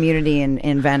amazing community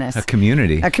in Venice. A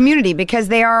community? A community because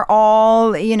they are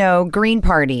all, Green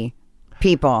Party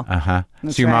people. Uh-huh.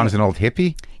 That's So your right. mom's an old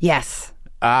hippie? Yes.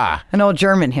 Ah. An old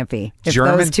German hippie. If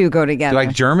German? those two go together.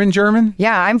 Like German?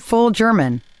 Yeah, I'm full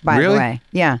German, by Really? the way.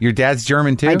 Yeah. Your dad's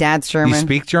German too? My dad's German. You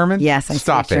speak German? Yes, I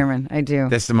Stop speak it. German. I do.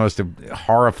 That's the most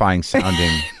horrifying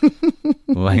sounding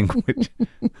language.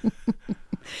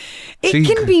 It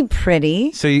can be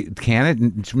pretty. So can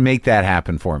it make that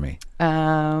happen for me?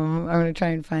 I'm going to try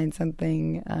and find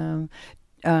something.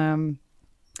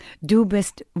 Du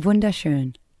bist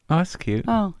wunderschön. Oh, that's cute.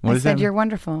 Oh, What I does said that you're mean?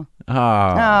 wonderful.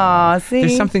 Oh, see?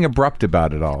 there's something abrupt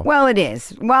about it all. Well, it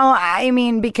is. Well, I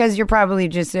mean, because you're probably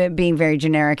just being very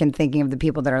generic and thinking of the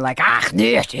people that are like, ach,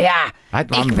 nicht, ja,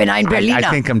 ich bin ein Berliner. I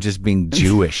think I'm just being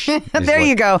Jewish. There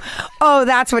you go. Oh,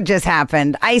 that's what just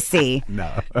happened. I see.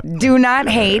 No. Do not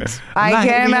hate. I'm not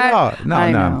hating at all. No,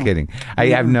 I know. I'm kidding. I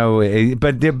have no,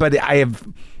 but I have,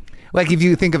 like, if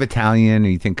you think of Italian, or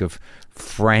you think of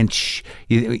French,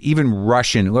 even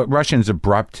Russian. Russian's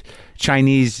abrupt.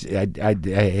 Chinese,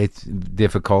 it's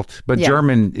difficult. But Yeah.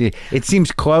 German, it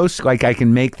seems close. Like I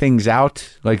can make things out.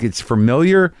 Like it's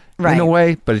familiar Right. in a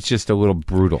way, but it's just a little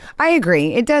brutal. I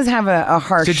agree. It does have a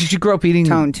harsh So did you grow up eating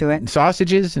tone to it.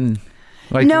 sausages and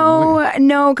like?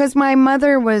 No, because my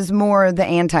mother was more the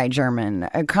anti-German,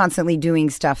 constantly doing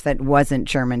stuff that wasn't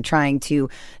German, trying to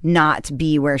not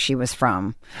be where she was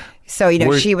from. So,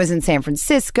 she was in San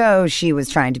Francisco. She was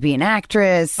trying to be an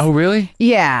actress. Oh, really?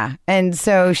 Yeah. And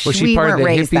so Was she we part of weren't the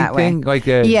raised hippie that way. thing? Like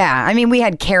yeah. I mean, we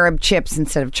had carob chips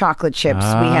instead of chocolate chips.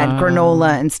 We had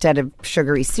granola instead of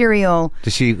sugary cereal.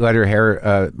 Does she let her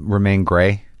hair remain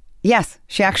gray? Yes,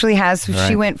 she actually has. Right.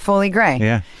 She went fully gray.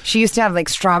 Yeah. She used to have like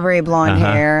strawberry blonde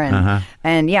hair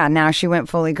and yeah, now she went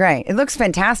fully gray. It looks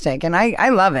fantastic and I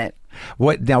love it.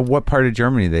 What part of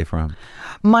Germany are they from?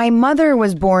 My mother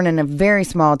was born in a very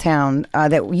small town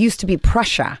that used to be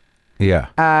Prussia. Yeah.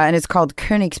 And it's called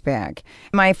Königsberg.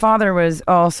 My father was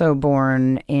also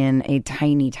born in a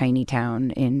tiny, tiny town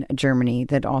in Germany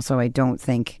that also I don't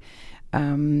think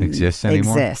Exists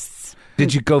anymore? exists.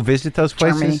 Did you go visit those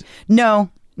places? Germany.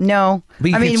 No. But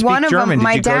you I can mean, speak one of German. them, Did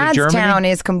my you go to dad's Germany? town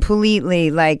is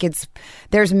completely like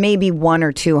there's maybe one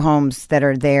or two homes that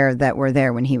are there that were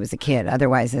there when he was a kid.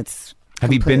 Otherwise, it's.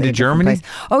 Have you been to completely different Germany?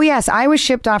 place. Oh, yes. I was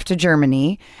shipped off to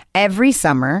Germany every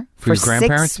summer For your for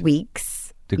grandparents? 6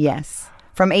 weeks. Yes.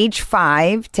 From age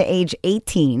 5 to age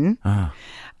 18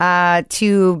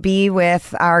 to be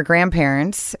with our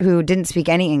grandparents who didn't speak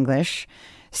any English.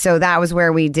 So that was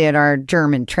where we did our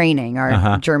German training,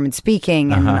 our German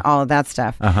speaking and all of that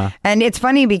stuff. And it's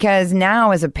funny because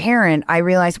now as a parent, I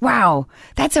realize, wow,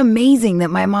 that's amazing that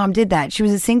my mom did that. She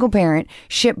was a single parent,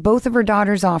 shipped both of her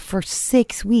daughters off for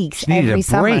 6 weeks She needed every a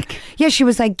summer. break. Yeah, she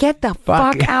was like, get the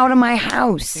fuck out of my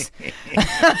house.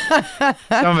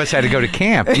 Some of us had to go to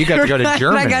camp. You got to go to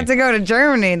Germany. I got to go to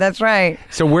Germany. That's right.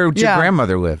 So where did your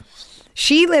grandmother live?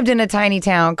 She lived in a tiny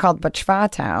town called Bad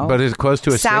Schwartau. But is it close to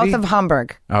a south city? of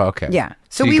Hamburg. Oh, okay. Yeah.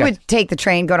 So we would take the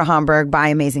train, go to Hamburg, buy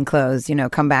amazing clothes,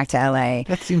 come back to LA.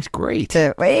 That seems great.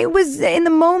 It was in the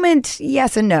moment,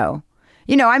 yes and no.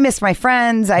 I missed my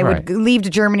friends. I would leave to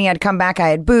Germany. I'd come back. I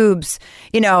had boobs.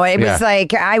 It was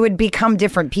like I would become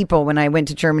different people when I went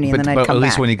to Germany and then I'd come back. But at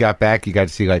least when you got back, you got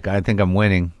to see, like, I think I'm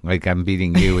winning. Like, I'm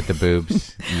beating you with the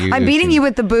boobs. I'm beating you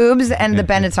with the boobs and the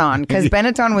Benetton because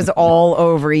Benetton was all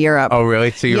over Europe. Oh,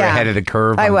 really? So you were ahead of the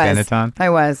curve on Benetton? I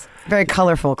was. Very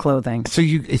colorful clothing. So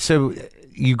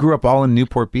you grew up all in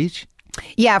Newport Beach?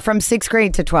 Yeah, from 6th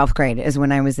grade to 12th grade is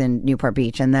when I was in Newport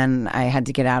Beach. And then I had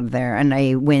to get out of there. And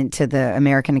I went to the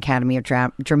American Academy of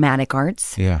Dramatic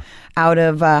Arts out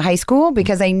of high school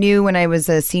because I knew when I was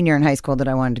a senior in high school that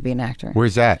I wanted to be an actor.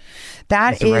 Where's that?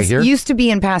 That right here? used to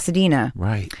be in Pasadena.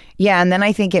 Right. Yeah, and then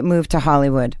I think it moved to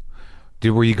Hollywood.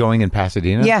 Were you going in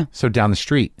Pasadena? Yeah. So down the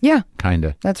street? Yeah. Kind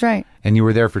of. That's right. And you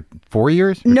were there for 4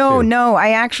 years? No. I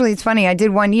actually, it's funny. I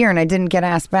did 1 year and I didn't get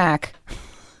asked back.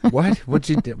 What?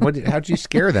 How'd you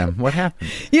scare them? What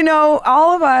happened?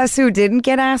 All of us who didn't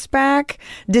get asked back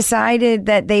decided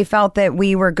that they felt that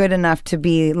we were good enough to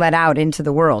be let out into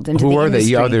the world. Who are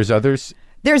they? Oh, there's others?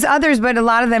 There's others, but a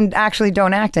lot of them actually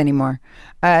don't act anymore.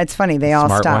 It's funny. They all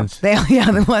Smart stopped. ones?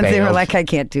 The ones they were Failed. like, I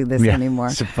can't do this anymore.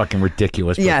 It's a fucking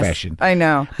ridiculous profession. Yes, I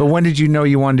know. But when did you know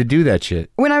you wanted to do that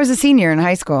shit? When I was a senior in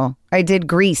high school. I did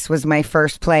Grease was my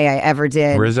first play I ever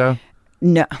did. Rizzo?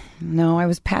 No, I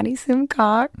was Patty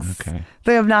Simcox,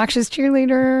 the obnoxious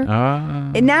cheerleader.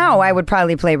 Now I would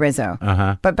probably play Rizzo,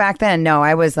 but back then, no,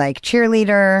 I was like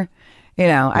cheerleader.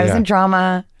 I was in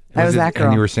drama. I was that girl.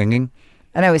 And you were singing?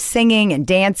 And I was singing and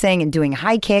dancing and doing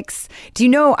high kicks. Do you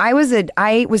know I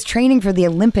was training for the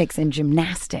Olympics in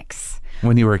gymnastics.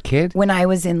 When you were a kid? When I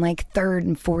was in like 3rd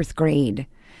and 4th grade.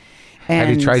 Have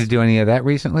you tried to do any of that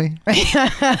recently?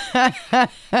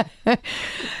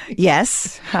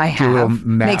 Yes, I have. Do a little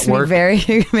mat work?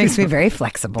 Makes me very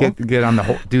flexible. Get on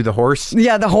do the horse?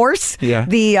 Yeah, the horse. Yeah.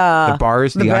 The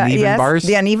bars, the uneven bars?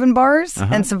 The uneven bars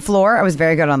and some floor. I was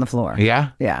very good on the floor.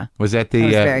 Yeah? Yeah. Was that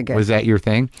very good. Was that your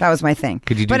thing? That was my thing.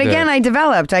 Could you do But again, I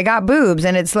got boobs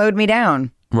and it slowed me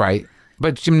down. Right.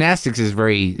 But gymnastics is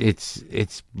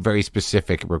it's very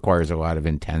specific. It requires a lot of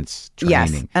intense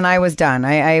training. Yes, and I was done.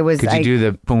 I was. Could you do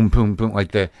the boom, boom, boom,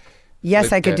 like the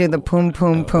Yes, I could do the poom,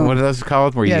 poom, poom. What are those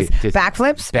called? Where yes. you just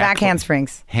Backflips, back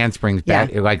handsprings. Handsprings, Yeah.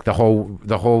 like the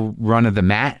whole run of the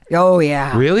mat. Oh,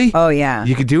 yeah. Really? Oh, yeah.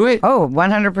 You could do it? Oh,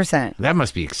 100%. That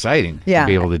must be exciting Yeah. to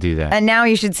be able to do that. And now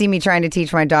you should see me trying to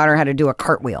teach my daughter how to do a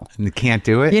cartwheel. And you can't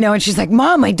do it? And she's like,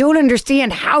 Mom, I don't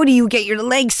understand. How do you get your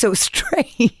legs so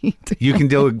straight? You can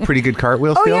do a pretty good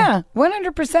cartwheel Oh, still? yeah,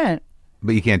 100%.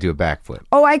 But you can't do a backflip.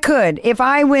 Oh, I could. If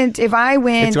I went.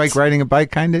 It's like riding a bike,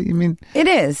 kind of, you mean? It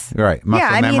is. Right. Muscle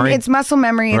yeah, I memory? mean, it's muscle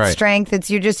memory, it's Right. strength. It's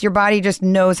your body just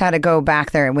knows how to go back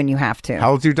there when you have to.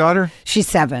 How old's your daughter? She's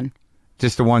 7.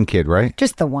 Just the one kid, right?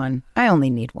 Just the one. I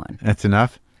only need one. That's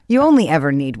enough? You only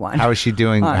ever need one. How is she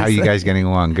doing? How are you Honestly. guys getting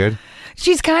along? Good?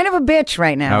 She's kind of a bitch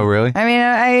right now. Oh, really? I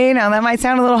mean, that might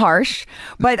sound a little harsh,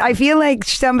 but I feel like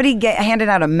somebody handed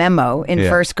out a memo in Yeah.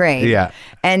 first grade Yeah.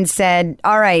 and said,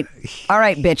 all right,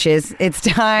 bitches, it's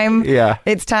time. Yeah.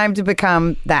 It's time to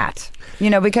become that,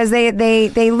 because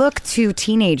they look to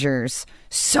teenagers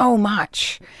so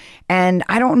much. And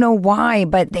I don't know why,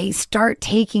 but they start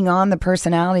taking on the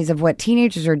personalities of what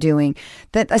teenagers are doing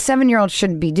that a 7-year-old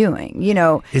shouldn't be doing,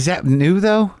 Is that new,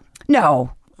 though?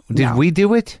 No. Did we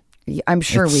do it? I'm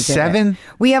sure It's we did. 7?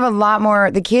 We have a lot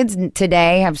more. The kids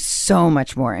today have so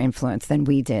much more influence than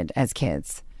we did as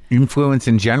kids. Influence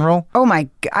in general? Oh my!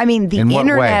 I mean, the In what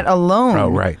internet way? alone. Oh,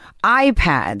 right.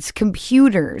 iPads,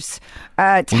 computers,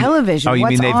 television. Oh, you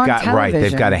What's mean they've on got television? right?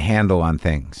 They've got a handle on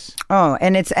things. Oh,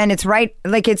 and it's right.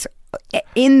 Like it's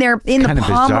in the kind of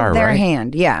palm bizarre, of their right?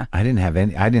 hand. Yeah. I didn't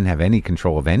have any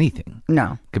control of anything.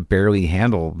 No. Could barely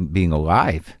handle being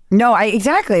alive. No.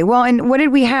 Exactly. Well, and what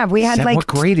did we have? We had What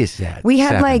grade is that? We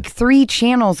had 7? like 3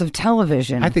 channels of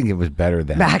television. I think it was better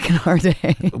than back in our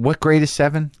day. What grade is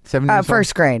 7? 7 years old?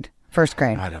 First grade. First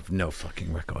grade. I have no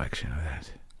fucking recollection of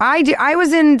that. I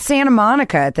was in Santa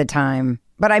Monica at the time,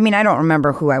 but I mean, I don't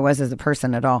remember who I was as a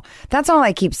person at all. That's all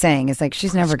I keep saying is like,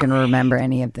 she's never going to remember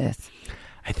any of this.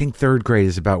 I think 3rd grade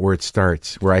is about where it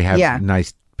starts, where I have Yeah.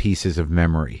 nice pieces of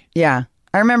memory. Yeah.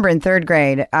 I remember in 3rd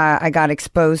grade, I got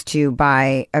exposed to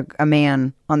by a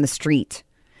man on the street.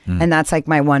 And that's like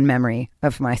my one memory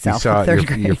of You myself. saw in 3rd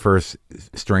grade. your first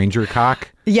stranger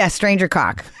cock? Yeah, stranger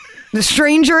cock. The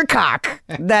stranger cock.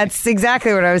 That's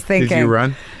exactly what I was thinking. Did you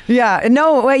run? Yeah.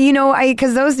 No, well,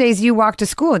 because those days you walked to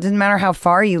school. It didn't matter how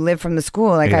far you lived from the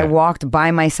school. Like I Yeah. walked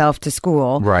by myself to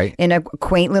school. Right. In a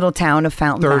quaint little town of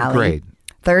Fountain 3rd Valley. grade.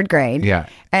 3rd grade. Yeah.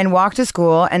 And walked to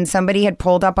school, and somebody had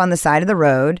pulled up on the side of the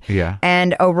road. Yeah.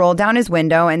 And rolled down his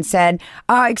window and said,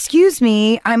 excuse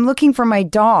me, I'm looking for my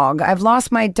dog. I've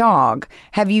lost my dog.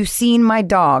 Have you seen my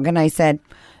dog? And I said,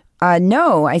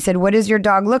 no. I said, what does your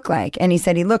dog look like? And he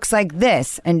said, he looks like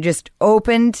this, and just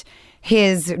opened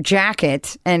his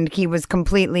jacket, and he was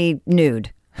completely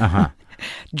nude. Uh-huh.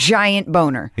 Giant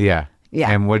boner. Yeah. Yeah.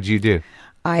 And what'd you do?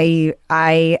 I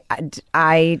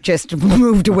just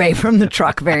moved away from the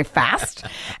truck very fast,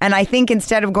 and I think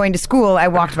instead of going to school, I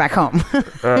walked back home.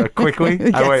 Quickly?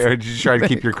 Yes. Or did you try to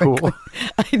keep your cool?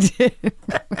 I did.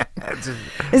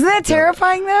 Isn't that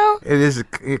terrifying though? It is.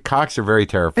 Cocks are very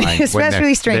terrifying. when Especially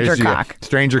they're- stranger there's, yeah, cock.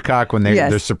 stranger cock when Yes.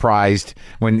 they're surprised,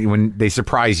 when they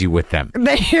surprise you with them.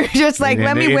 They're just like, In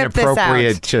let me an whip this out.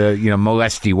 inappropriate,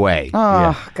 molesty way.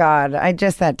 Oh God,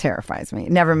 that terrifies me.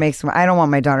 It never makes. I don't want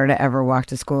my daughter to ever walk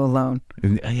to school alone.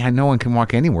 Yeah, no one can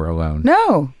walk anywhere alone.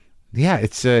 No. Yeah,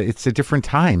 it's a different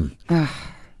time.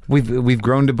 We've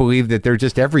grown to believe that they're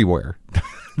just everywhere.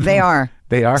 They are.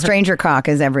 They are. Stranger cock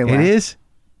is everywhere. It is.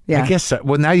 Yeah. I guess so.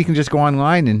 Well, now you can just go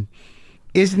online and.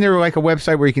 Isn't there like a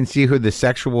website where you can see who the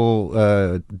sexual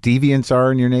deviants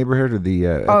are in your neighborhood, or the?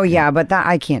 Oh yeah, but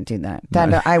I can't do that.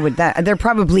 They're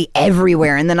probably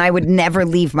everywhere, and then I would never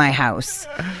leave my house.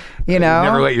 You know,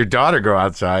 Never let your daughter go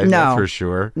outside. No. That's for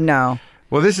sure. No.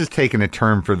 Well, this is taking a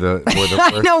turn for the.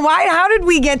 I know why. How did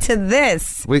we get to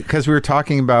this? Because we were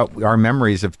talking about our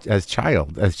memories as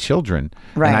children.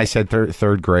 Right. And I said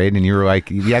 3rd grade, and you were like,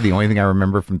 "Yeah, the only thing I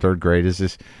remember from 3rd grade is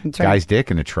this right. guy's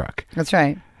dick in a truck." That's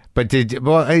right. But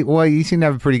you seem to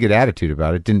have a pretty good attitude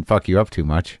about it. Didn't fuck you up too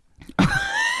much.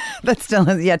 That still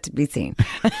has yet to be seen.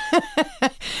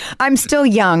 I'm still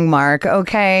young, Mark.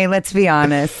 Okay, let's be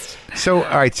honest. So,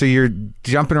 all right. So you're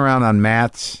jumping around on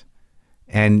mats,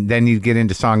 and then you get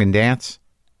into song and dance.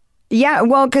 Yeah,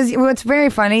 well, because what's very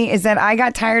funny is that I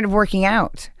got tired of working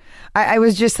out. I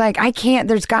was just like, I can't,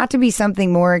 there's got to be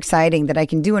something more exciting that I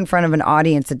can do in front of an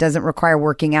audience that doesn't require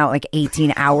working out like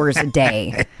 18 hours a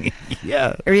day.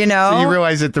 Yeah. You know? So you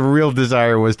realize that the real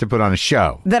desire was to put on a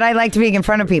show. That I liked being in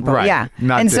front of people. Right.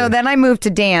 Yeah. So then I moved to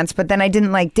dance, but then I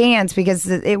didn't like dance because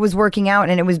it was working out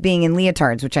and it was being in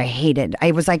leotards, which I hated.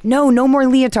 I was like, no more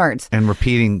leotards. And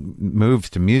repeating moves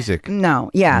to music. No.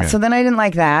 Yeah. So then I didn't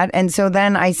like that. And so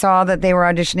then I saw that they were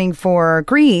auditioning for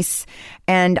Grease.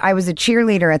 And I was a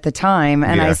cheerleader at the time.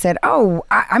 And I said,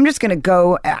 I'm just going to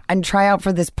go and try out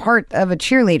for this part of a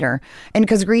cheerleader. And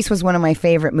because Grease was one of my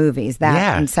favorite movies,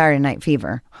 that and Saturday Night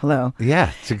Fever. Hello.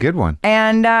 Yeah, it's a good one.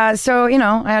 And so, I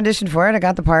auditioned for it. I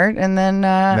got the part. And then,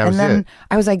 I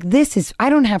was like, I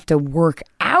don't have to work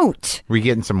out. Were you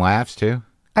getting some laughs too?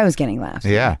 I was getting laughs.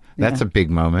 Yeah. That's a big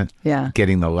moment. Yeah.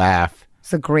 Getting the laugh. It's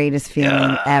the greatest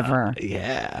feeling ever.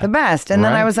 Yeah. The best. And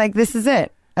then I was like, this is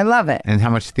it. I love it. And how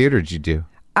much theater did you do?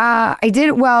 I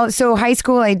did, so high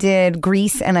school I did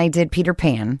Grease and I did Peter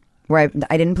Pan, where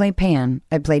I didn't play Pan.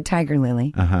 I played Tiger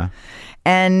Lily. Uh-huh.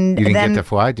 And you didn't get to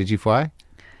fly? Did you fly?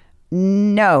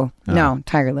 No,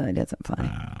 Tiger Lily doesn't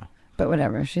fly. But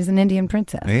whatever, she's an Indian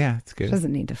princess. Yeah, it's good. She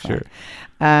doesn't need to fly. Sure.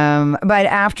 But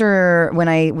after, when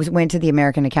I went to the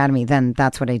American Academy, then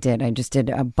that's what I did. I just did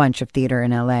a bunch of theater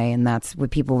in LA, and that's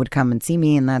what people would come and see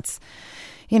me, and that's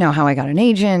how I got an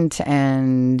agent.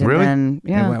 And really? then,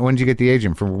 yeah. When did you get the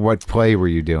agent? For what play were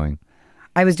you doing?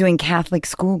 I was doing Catholic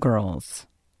schoolgirls.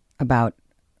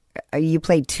 You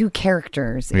played two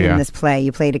characters in this play.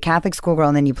 You played a Catholic schoolgirl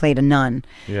and then you played a nun.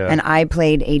 Yeah. And I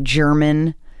played a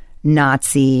German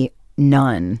Nazi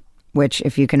nun, which,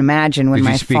 if you can imagine, when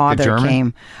my father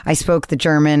came, I spoke the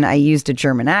German. I used a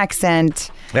German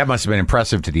accent. That must have been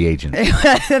impressive to the agent.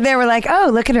 They were like, "Oh,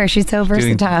 look at her! She's so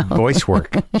versatile." Doing voice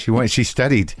work. She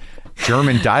studied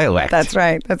German dialect. That's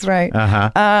right.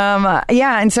 Uh-huh.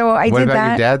 Yeah, and so I did that. What about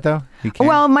your dad, though?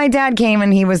 Well, my dad came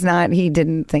and he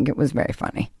didn't think it was very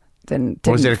funny. Didn't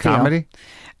was it a comedy?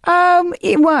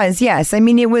 It was, yes. I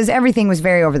mean, everything was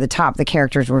very over the top. The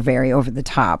characters were very over the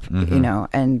top,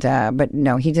 and but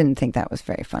no, he didn't think that was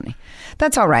very funny.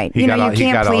 That's all right. You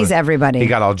can't please everybody. He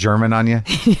got all German on you.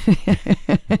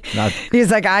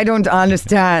 He's like, I don't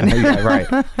understand. Yeah, right.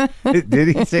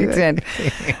 Did he say that? He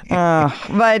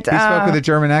did. But he spoke with a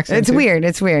German accent. It's weird.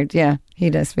 It's weird. Yeah, he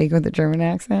does speak with a German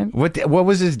accent. What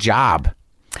was his job?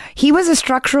 He was a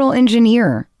structural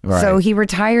engineer. Right. So he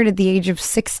retired at the age of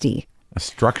 60. A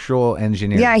structural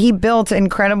engineer. Yeah, he built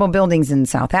incredible buildings in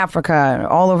South Africa,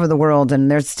 all over the world. And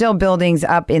there's still buildings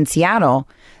up in Seattle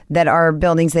that are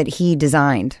buildings that he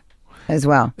designed as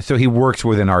well. So he works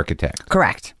with an architect.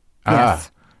 Correct. Yes.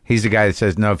 He's the guy that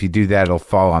says, no, if you do that, it'll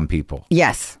fall on people.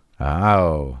 Yes.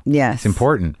 Oh. Yes. It's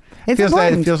important. It feels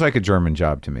like a German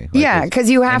job to me. Like because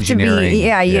you have to be.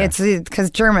 Yeah. It's because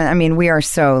German. I mean, we are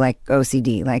so like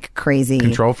OCD, like crazy,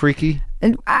 control freaky.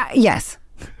 Yes.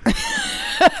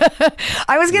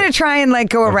 I was gonna try and like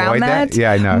go around that.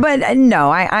 Yeah, I know. But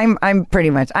no, I'm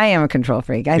pretty much. I am a control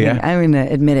freak. I think I'm gonna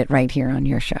admit it right here on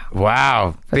your show.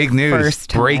 Wow! Big news!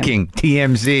 Breaking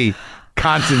TMZ.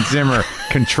 Constance Zimmer,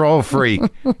 control freak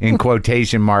in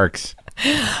quotation marks.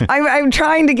 I'm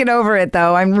trying to get over it,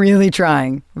 though. I'm really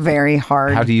trying very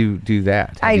hard. How do you do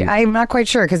that? I'm not quite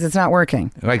sure because it's not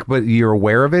working. Like, but you're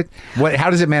aware of it?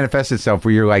 How does it manifest itself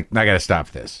where you're like, I got to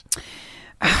stop this?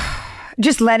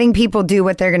 Just letting people do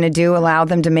what they're going to do, allow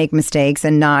them to make mistakes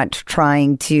and not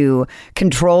trying to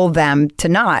control them to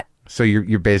not. So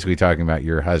you're basically talking about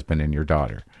your husband and your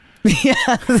daughter. Yeah,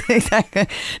 exactly.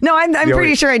 No, I'm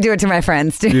pretty sure I do it to my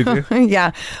friends too. You do? Yeah,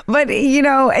 but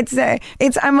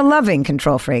I'm a loving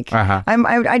control freak. Uh-huh.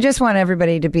 I just want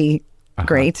everybody to be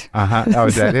great. Uh-huh. Oh,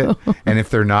 is that it? And if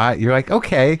they're not, you're like,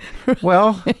 okay,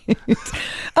 well.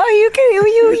 You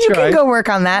can go work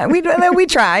on that. We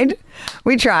tried.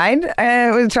 We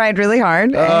tried really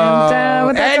hard,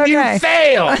 and you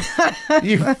failed.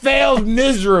 You failed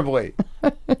miserably.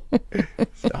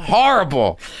 It's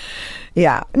horrible.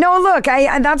 Yeah. No, look,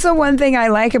 that's the one thing I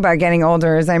like about getting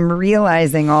older is I'm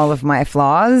realizing all of my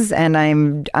flaws and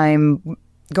I'm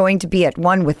going to be at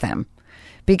one with them.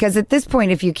 Because at this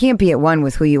point, if you can't be at one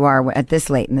with who you are at this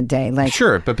late in the day, like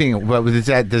sure, but does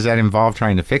that involve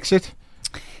trying to fix it?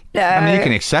 I mean, you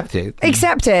can accept it.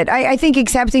 Accept it. I think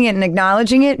accepting it and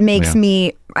acknowledging it makes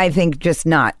me, I think, just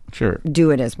not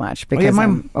do it as much because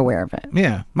I'm aware of it.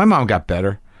 Yeah. My mom got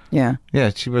better. Yeah.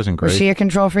 Yeah, she wasn't great. Was she a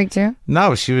control freak too?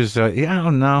 No, she was, I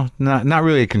don't know, not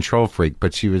really a control freak,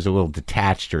 but she was a little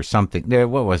detached or something.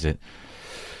 What was it?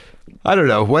 I don't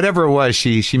know. Whatever it was,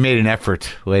 she made an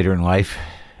effort later in life.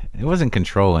 It wasn't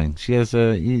controlling. She has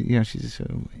she's a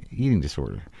eating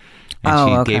disorder.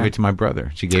 And she gave it to my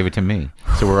brother. She gave it to me.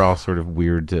 So we're all sort of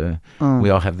weird. We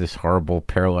all have this horrible,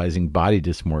 paralyzing body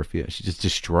dysmorphia. She just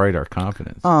destroyed our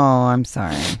confidence. Oh, I'm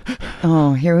sorry.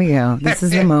 Oh, here we go. This is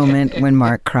the moment when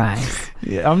Marc cries.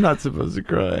 Yeah, I'm not supposed to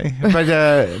cry,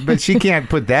 but she can't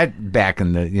put that back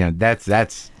in the. That's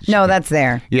no, that's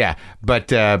there. Yeah,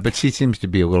 but she seems to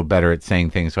be a little better at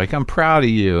saying things like "I'm proud of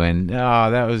you" and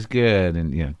 "Oh, that was good,"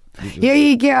 and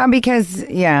Yeah, because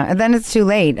and then it's too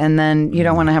late, and then you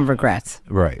don't want to have regrets.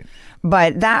 Right.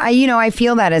 But that I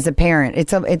feel that as a parent,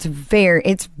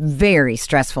 it's very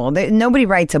stressful. Nobody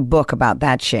writes a book about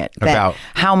that shit. About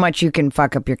how much you can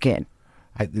fuck up your kid.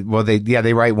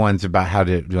 They write ones about how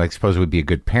to supposedly be a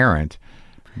good parent,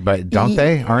 but don't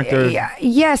they? Aren't there?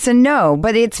 Yes and no,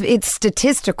 but it's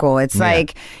statistical. It's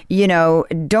like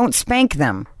don't spank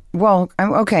them. Well,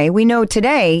 okay, we know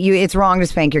today it's wrong to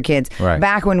spank your kids. Right.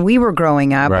 Back when we were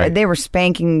growing up, they were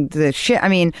spanking the shit. I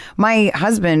mean, my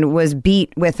husband was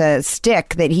beat with a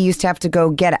stick that he used to have to go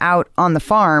get out on the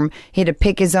farm. He had to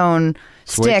pick his own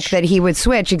stick that he would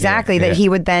switch that he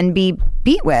would then be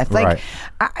beat with.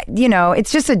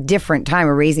 It's just a different time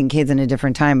of raising kids in a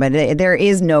different time. But there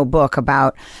is no book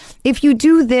about if you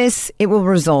do this, it will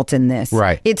result in this.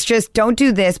 Right. It's just don't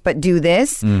do this, but do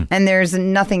this. And there's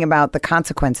nothing about the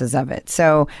consequences of it.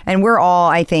 So, and we're all,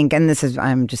 I think, and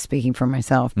I'm just speaking for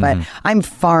myself, but I'm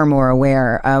far more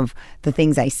aware of the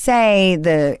things I say,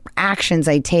 the actions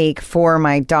I take for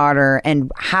my daughter,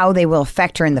 and how they will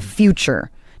affect her in the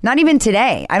future. Not even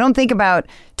today. I don't think about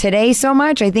today so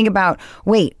much. I think about,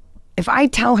 wait, if I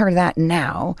tell her that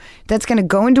now, that's going to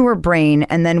go into her brain,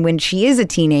 and then when she is a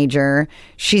teenager,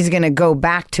 she's going to go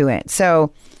back to it.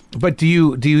 So, but do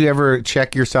you ever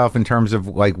check yourself in terms of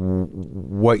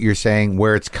what you're saying,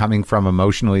 where it's coming from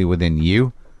emotionally within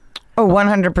you? Oh,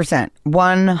 100%.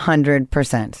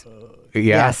 100%. Yeah,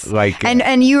 yes.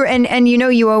 And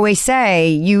you always say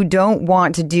you don't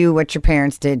want to do what your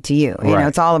parents did to you. You know,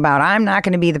 it's all about I'm not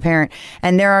going to be the parent.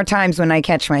 And there are times when I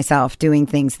catch myself doing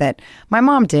things that my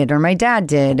mom did or my dad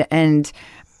did, and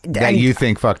you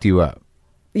think fucked you up.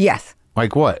 Yes.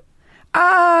 Like what?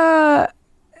 I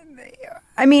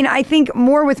mean, I think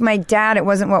more with my dad, it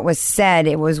wasn't what was said,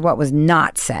 it was what was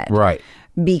not said. Right.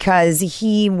 Because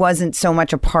he wasn't so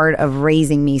much a part of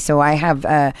raising me. So I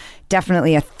have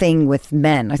definitely a thing with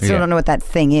men. I still don't know what that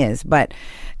thing is. But,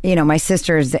 my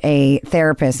sister's a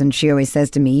therapist, and she always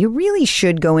says to me, you really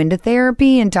should go into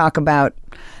therapy and talk about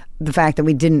the fact that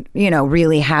we didn't,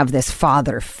 really have this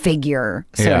father figure,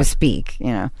 so to speak.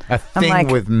 A thing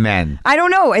with men. I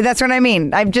don't know. That's what I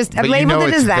mean. I've labeled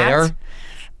it as that.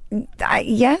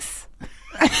 Yes.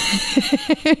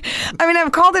 I mean,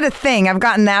 I've called it a thing. I've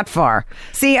gotten that far.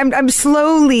 See, I'm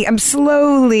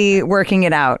slowly working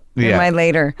it out in my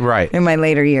later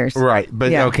years. Right.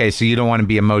 But okay, so you don't want to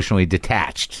be emotionally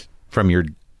detached from your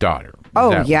daughter.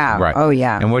 Right. Oh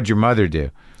yeah. And what'd your mother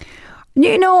do?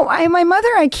 My mother,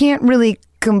 I can't really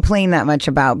complain that much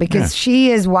about, because she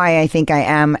is why I think I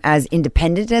am as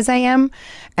independent as I am,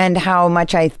 and how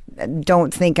much I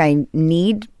don't think I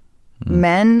need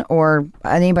men or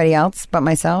anybody else but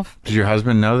myself. Does your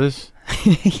husband know this?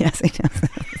 Yes, he does.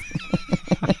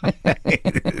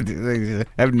 I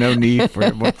have no need for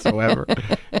it whatsoever.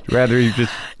 Rather, you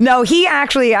just... No, he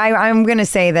actually, I'm going to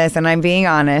say this, and I'm being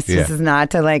honest. This is not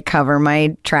to cover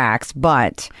my tracks,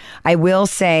 but I will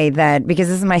say that because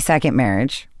this is my second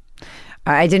marriage,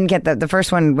 I didn't get the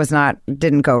first one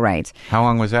didn't go right. How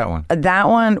long was that one? That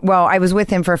one, well, I was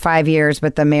with him for 5 years,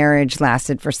 but the marriage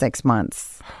lasted for 6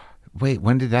 months. Wait,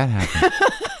 when did that happen?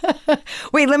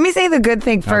 Wait, let me say the good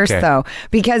thing first, though,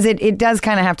 because it does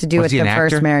kind of have to do with the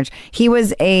first marriage. He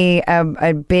was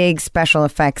a big special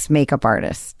effects makeup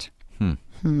artist.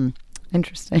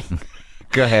 Interesting.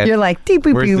 Go ahead. You're like, deep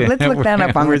boop. Let's look that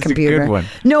up on the computer. The good one?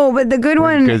 No, but the good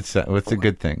one. What's the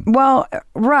good thing? Well,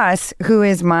 Russ, who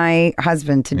is my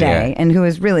husband today, and who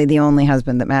is really the only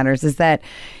husband that matters, is that,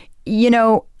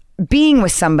 being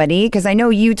with somebody, because I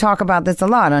know you talk about this a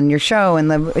lot on your show,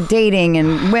 and the dating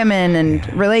and women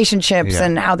and relationships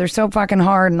and how they're so fucking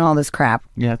hard and all this crap.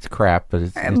 Yeah, it's crap, but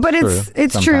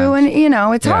it's true, and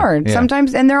it's hard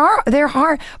sometimes, and they're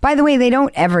hard. By the way, they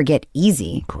don't ever get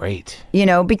easy. Great.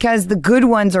 Because the good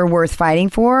ones are worth fighting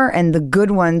for, and the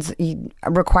good ones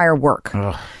require work.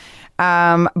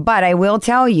 But I will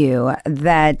tell you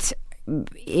that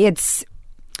it's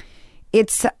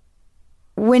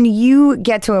when you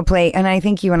get to a place, and I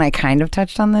think you and I kind of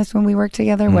touched on this when we worked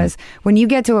together, was when you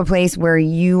get to a place where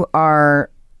you are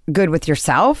good with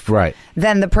yourself, right?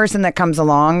 Then the person that comes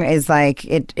along is like,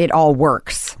 it all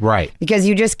works. Right. Because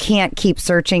you just can't keep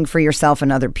searching for yourself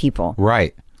in other people.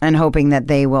 Right. and hoping that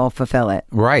they will fulfill it.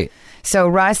 Right. So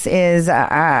Russ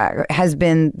has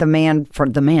been the man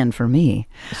for me.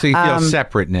 So you feel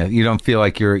separateness. You don't feel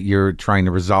like you're trying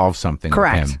to resolve something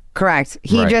Correct. with him. Correct.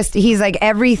 He's like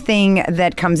everything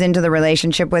that comes into the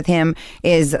relationship with him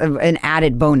is an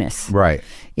added bonus. Right.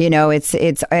 You know, it's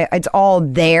all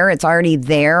there. It's already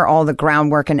there. All the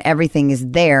groundwork and everything is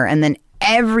there. And then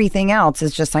everything else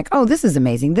is just like, oh, this is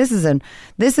amazing. This is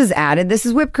added. This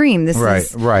is whipped cream. This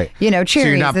is right. You know, cherries. So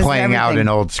you're not playing out an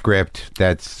old script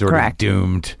that's sort of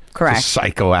doomed to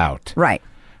cycle out. Right.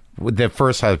 With the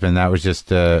first husband, that was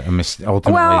just a mistake.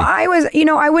 Ultimately, well, I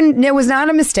wouldn't. It was not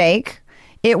a mistake.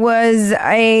 It was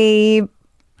a.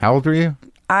 How old were you?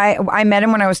 I met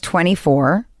him when I was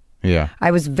 24. Yeah.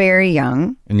 I was very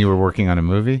young. And you were working on a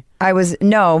movie?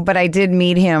 But I did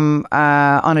meet him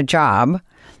on a job.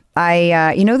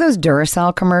 You know those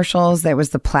Duracell commercials? There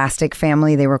was the plastic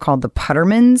family. They were called the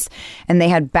Puttermans, and they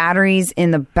had batteries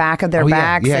in the back of their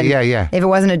backs. Yeah. If it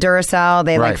wasn't a Duracell,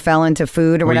 they like fell into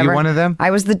food or whatever. Were you one of them?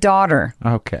 I was the daughter.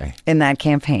 Okay. In that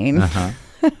campaign. Uh-huh.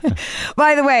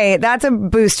 By the way, that's a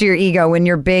boost to your ego. When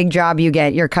your big job you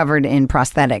get, you're covered in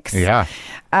prosthetics. Yeah.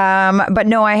 But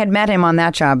no, I had met him on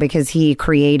that job because he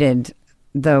created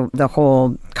the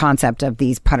whole concept of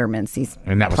these Putterments, these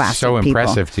and that was so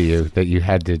impressive to you that you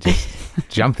had to just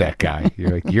jump that guy.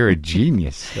 You're like, you're a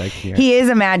genius. Like, yeah. He is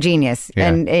a mad genius,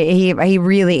 and he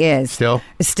really is. Still,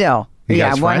 you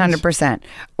yeah, 100%.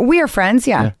 We are friends.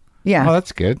 Yeah. Oh,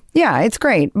 that's good. Yeah, it's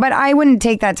great. But I wouldn't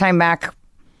take that time back.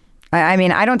 I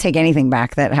mean, I don't take anything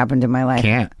back that happened in my life.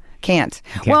 Can't.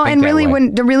 Well, and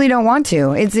really don't want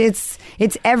to. It's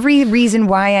every reason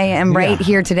why I am right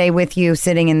here today with you,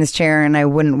 sitting in this chair, and I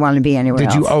wouldn't want to be anywhere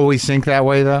else. Did you always think that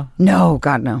way, though? No,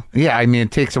 God, no. Yeah, I mean,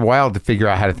 it takes a while to figure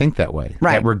out how to think that way.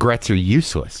 Right. That regrets are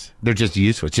useless. They're just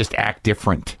useless. Just act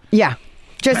different. Yeah.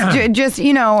 Just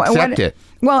you know. Accept it.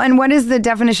 Well, and what is the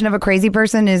definition of a crazy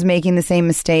person? Is making the same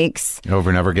mistakes over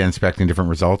and over again, expecting different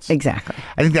results. Exactly.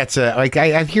 I think that's like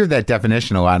I hear that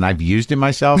definition a lot, and I've used it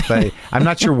myself, but I'm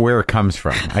not sure where it comes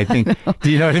from. I think.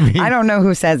 Do you know what I mean? I don't know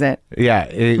who says it. Yeah,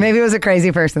 maybe it was a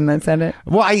crazy person that said it.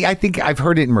 Well, I think I've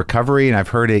heard it in recovery, and I've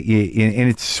heard it, and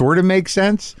it sort of makes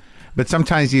sense. But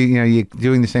sometimes you're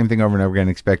doing the same thing over and over again,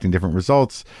 expecting different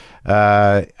results.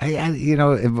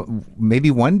 Maybe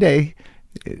one day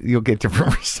you'll get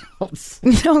different results.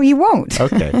 No, you won't.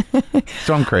 Okay.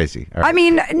 So I'm crazy. Right. I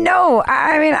mean, no.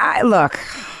 I mean, look,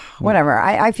 whatever.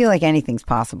 I feel like anything's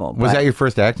possible. Was that your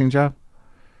first acting job?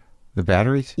 The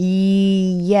batteries?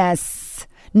 Yes.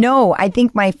 No, I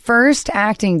think my first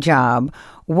acting job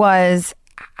was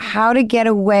How to Get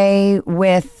Away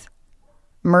with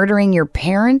Murdering Your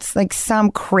Parents, like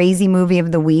some crazy movie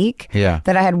of the week. Yeah.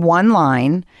 That I had one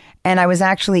line. And I was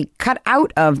actually cut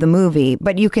out of the movie,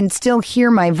 but you can still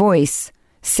hear my voice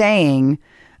saying,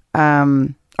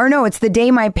 it's The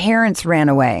Day My Parents Ran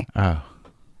Away. Oh.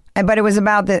 But it was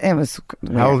about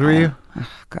How old were you? Oh,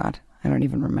 God, I don't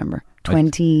even remember.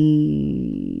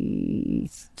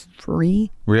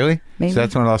 23? Really? Maybe. So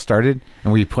that's when it all started?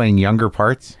 And were you playing younger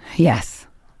parts? Yes.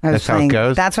 That's how it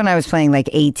goes? That's when I was playing like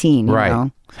 18, you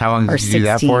know? How long did you do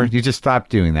that for? You just stopped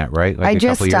doing that, right? Like I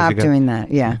just stopped doing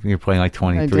that, yeah. You're playing like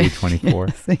 23, 24.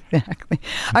 Yes, exactly.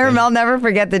 I'll never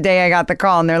forget the day I got the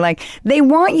call, and they're like, they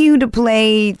want you to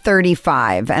play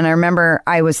 35. And I remember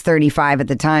I was 35 at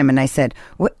the time, and I said,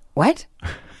 what?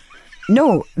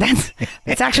 No, that's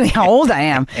actually how old I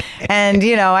am. And,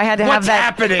 I had to have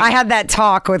happening? I had that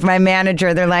talk with my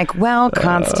manager. They're like, well,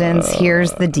 Constance,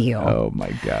 here's the deal. Oh,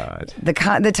 my God.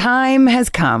 The time has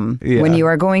come when you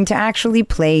are going to actually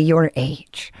play your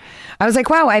age. I was like,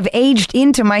 wow, I've aged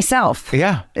into myself.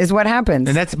 Yeah. Is what happens.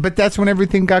 And that's when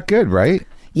everything got good, right?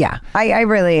 Yeah. I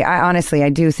honestly, I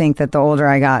do think that the older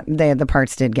I got, the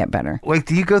parts did get better. Like,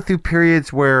 do you go through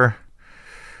periods where,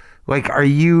 like,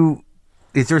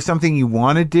 is there something you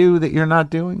want to do that you're not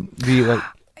doing? Do you like?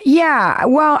 Yeah.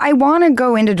 Well, I want to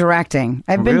go into directing.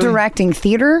 I've been directing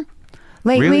theater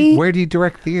lately. Really? Where do you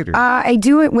direct theater? I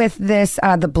do it with this,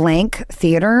 the Blank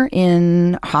Theater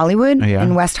in Hollywood,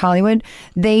 in West Hollywood.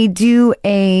 They do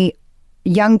a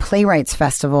Young Playwrights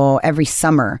Festival every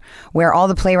summer where all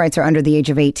the playwrights are under the age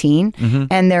of 18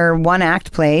 and they're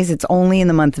one-act plays. It's only in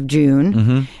the month of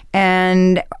June.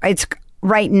 And it's...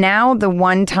 Right now, the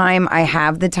one time I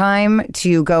have the time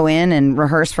to go in and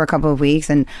rehearse for a couple of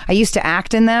weeks, and I used to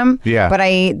act in them, but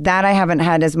I haven't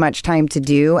had as much time to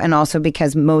do, and also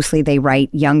because mostly they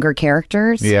write younger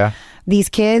characters, these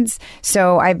kids.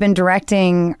 So I've been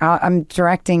directing, I'm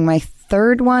directing my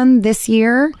third one this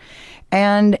year,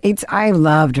 and I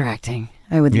love directing.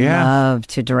 I would love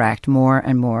to direct more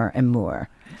and more and more.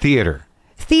 Theater?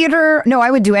 No, I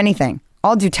would do anything.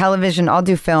 I'll do television, I'll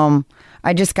do film.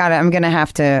 I'm going to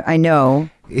have to, I know.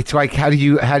 It's like, how do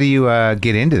you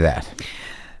get into that?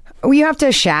 Well, you have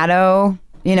to shadow.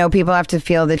 People have to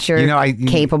feel that you're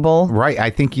capable. Right. I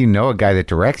think you know a guy that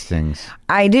directs things.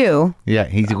 I do. Yeah.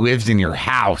 He lives in your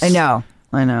house. I know.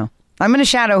 I'm going to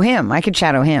shadow him. I could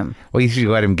shadow him. Well, you should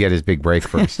let him get his big break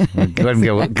first. let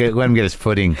him get his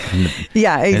footing.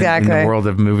 Yeah, exactly. In the world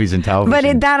of movies and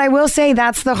television. But I will say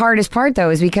that's the hardest part,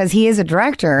 though, is because he is a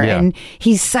director and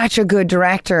he's such a good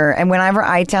director. And whenever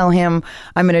I tell him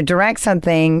I'm going to direct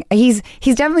something, he's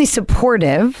definitely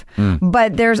supportive.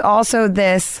 But there's also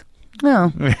this.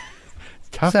 Oh.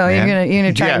 Tough, so man. you're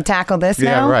gonna try and tackle this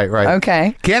now? Yeah, right.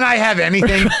 Okay. Can I have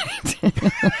anything?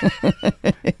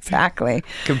 Exactly.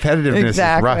 Competitiveness is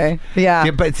rough. Yeah.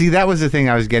 But see, that was the thing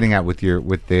I was getting at with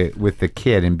the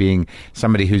kid and being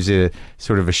somebody who's a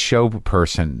sort of a show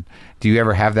person. Do you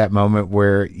ever have that moment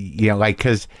where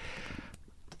because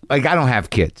I don't have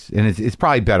kids, and it's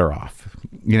probably better off.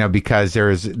 Because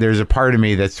there's a part of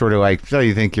me that's sort of like, so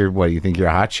you think you're a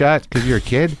hotshot because you're a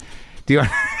kid? Do you?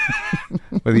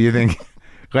 Whether you think.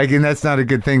 And that's not a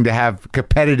good thing to have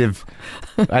competitive.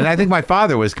 And I think my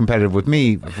father was competitive with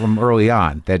me from early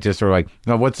on. That just sort of like,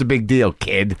 no, what's the big deal,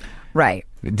 kid? Right.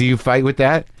 Do you fight with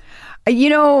that?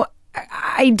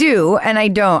 I do, and I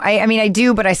don't. I mean, I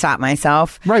do, but I stop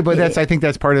myself. Right, but I think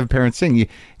that's part of a parent's thing. You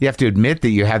have to admit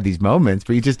that you have these moments,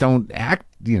 but you just don't act.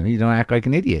 You don't act like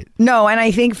an idiot. No, and I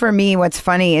think for me, what's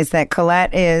funny is that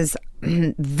Colette is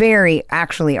very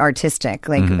actually artistic,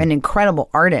 like an incredible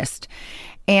artist.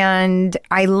 And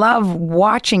I love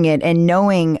watching it and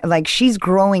knowing like she's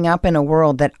growing up in a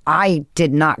world that I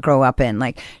did not grow up in.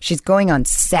 Like she's going on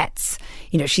sets,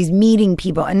 she's meeting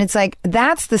people. And it's like,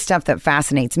 that's the stuff that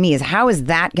fascinates me is how is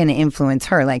that going to influence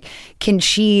her? Like, is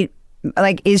she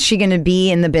going to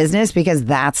be in the business because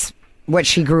that's what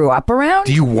she grew up around?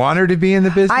 Do you want her to be in the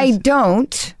business? I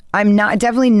don't. I'm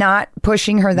definitely not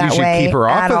pushing her that way. You should keep her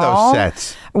off of those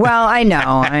sets. Well, I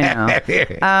know.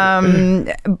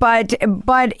 But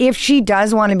if she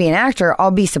does want to be an actor,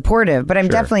 I'll be supportive. But I'm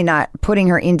definitely not putting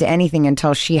her into anything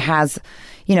until she has,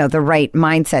 the right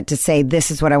mindset to say,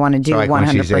 this is what I want to do 100%. When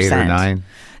she's 8 or 9?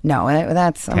 No,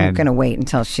 I'm going to wait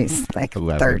until she's like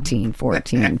 11. 13,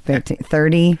 14, 15,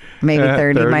 30, maybe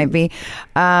 30 might be.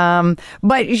 But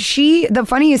the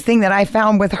funniest thing that I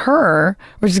found with her,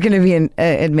 which is going to be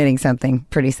admitting something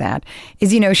pretty sad,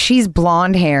 is, she's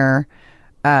blonde hair,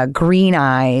 green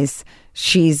eyes,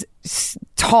 she's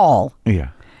tall. Yeah.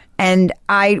 And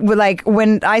I would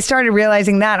when I started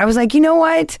realizing that, I was like, you know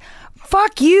what?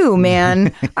 Fuck you,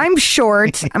 man. I'm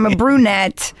short. I'm a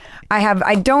brunette.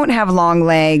 I don't have long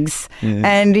legs. Yeah.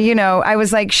 And, I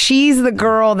was like, she's the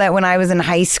girl that when I was in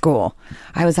high school,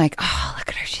 I was like, oh, look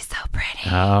at her. She's so pretty.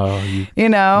 Oh,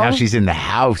 now she's in the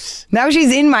house. Now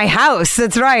she's in my house.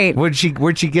 That's right. Where'd she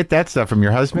get that stuff from?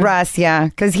 Your husband? Russ, yeah.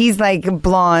 Because he's like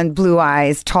blonde, blue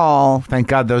eyes, tall. Thank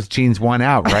God those genes won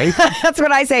out, right? That's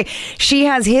what I say. She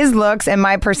has his looks and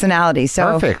my personality. So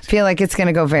perfect. I feel like it's going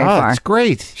to go very far. That's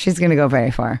great. She's going to go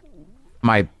very far.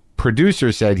 My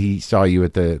producer said he saw you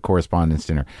at the correspondence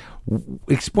dinner.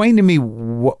 Explain to me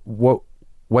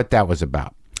what that was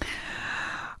about.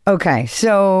 Okay,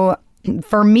 so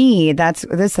for me, this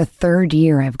is the third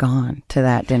year I've gone to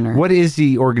that dinner. What is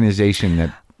the organization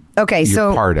that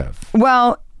you're part of?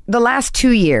 Well, the last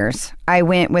 2 years, I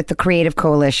went with the Creative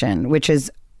Coalition, which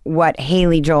is what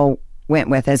Haley Joel went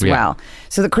with as well.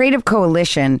 So the Creative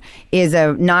Coalition is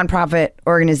a nonprofit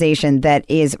organization that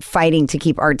is fighting to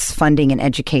keep arts funding and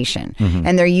education.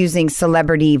 And they're using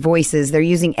celebrity voices. They're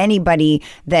using anybody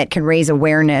that can raise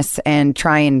awareness and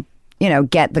try and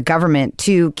get the government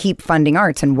to keep funding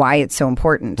arts and why it's so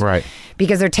important. Right.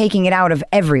 Because they're taking it out of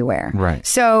everywhere. Right.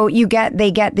 So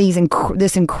they get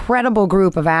this incredible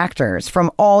group of actors from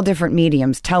all different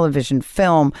mediums, television,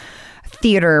 film,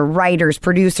 theater, writers,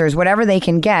 producers, whatever they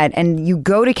can get. And you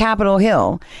go to Capitol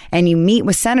Hill and you meet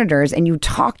with senators and you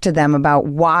talk to them about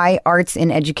why arts in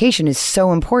education is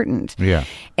so important. Yeah.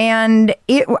 And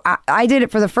I did it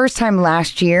for the first time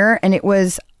last year, and it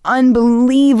was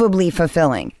unbelievably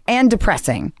fulfilling and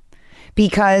depressing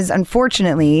because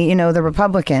unfortunately, the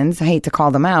Republicans, I hate to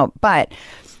call them out, but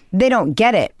they don't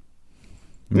get it,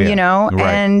 right.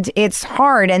 And it's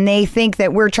hard. And they think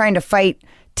that we're trying to fight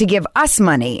to give us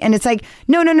money. And it's like,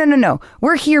 no.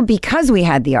 We're here because we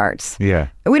had the arts. Yeah.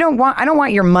 I don't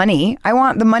want your money. I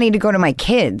want the money to go to my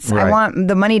kids. Right. I want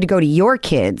the money to go to your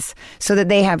kids so that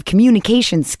they have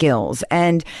communication skills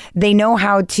and they know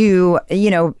how to,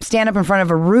 stand up in front of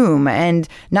a room and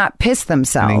not piss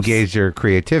themselves. And engage their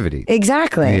creativity.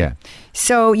 Exactly. Yeah.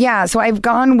 So I've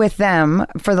gone with them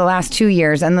for the last 2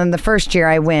 years. And then the first year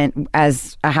I went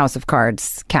as a House of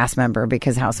Cards cast member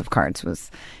because House of Cards was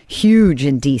huge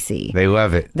in DC. They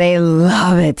love it. They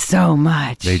love it so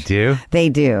much. They do? They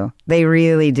do. They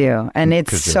really do. And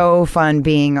it's so fun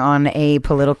being on a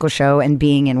political show and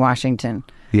being in Washington.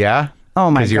 Yeah? Oh,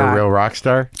 my God. Because you're a real rock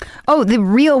star? Oh, the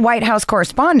real White House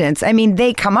correspondents. I mean,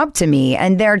 they come up to me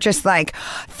and they're just like,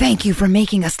 thank you for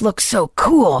making us look so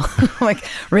cool. I'm like,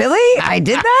 really? I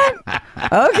did that?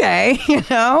 Okay.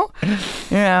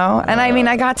 And I mean,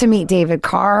 I got to meet David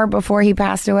Carr before he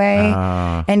passed away.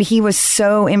 And he was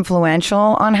so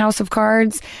influential on House of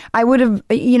Cards. I would have,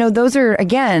 those are,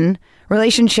 again,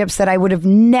 relationships that I would have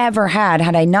never had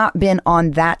I not been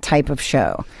on that type of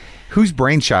show. Whose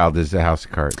brainchild is the House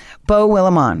of Cards? Beau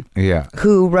Willimon. Yeah.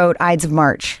 Who wrote Ides of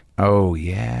March. Oh,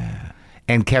 yeah.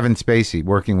 And Kevin Spacey,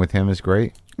 working with him is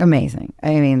great. Amazing.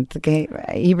 I mean,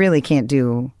 he really can't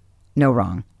do no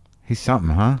wrong. He's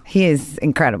something, huh? He is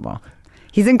incredible.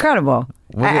 He's incredible.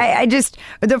 I just,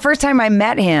 the first time I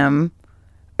met him,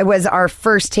 it was our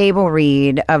first table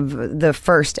read of the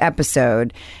first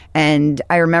episode. And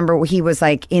I remember he was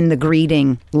like in the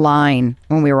greeting line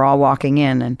when we were all walking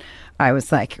in. And I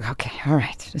was like, okay, all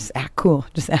right, just act cool.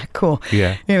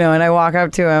 Yeah. And I walk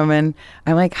up to him and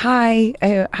I'm like, hi,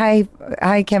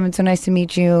 Kevin, so nice to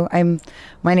meet you.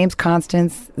 My name's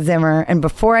Constance Zimmer. And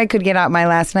before I could get out my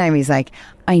last name, he's like,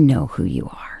 I know who you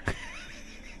are.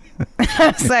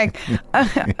 I was like,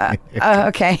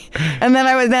 okay. And then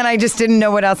I just didn't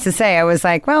know what else to say. I was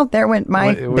like, well, there went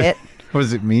my bit.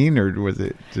 Was it mean or was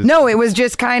it just... No, it was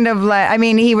just kind of like, I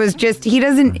mean, he is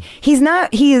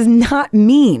not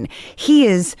mean. He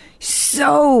is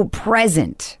so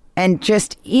present and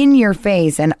just in your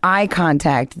face and eye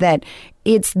contact that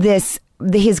it's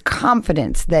his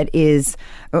confidence that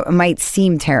might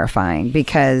seem terrifying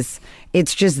because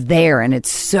it's just there and it's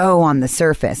so on the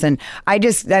surface. And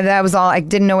that was all. I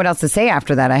didn't know what else to say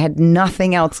after that. I had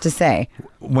nothing else to say.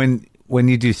 When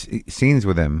you do scenes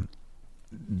with him,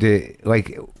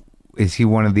 is he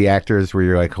one of the actors where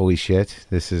you're like, holy shit,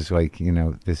 this is like,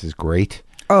 this is great?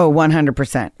 Oh,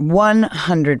 100%.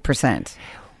 100%.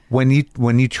 When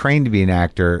you trained to be an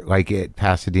actor, like at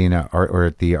Pasadena or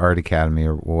at the Art Academy,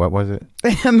 or what was it?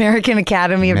 American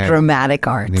Academy of Dramatic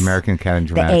Arts. The American Academy of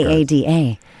Dramatic Arts. The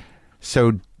AADA.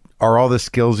 So are all the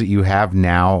skills that you have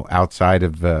now outside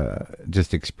of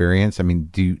just experience? I mean,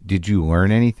 did you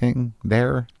learn anything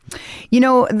there?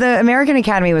 The American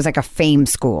Academy was like a fame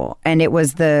school, and it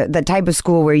was the type of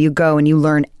school where you go and you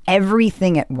learn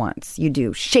everything at once. You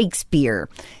do Shakespeare,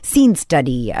 scene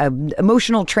study,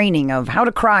 emotional training of how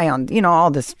to cry on,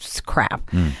 all this crap.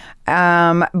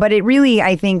 But it really,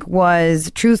 I think,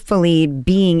 was truthfully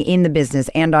being in the business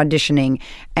and auditioning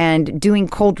and doing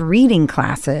cold reading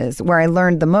classes where I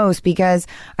learned the most because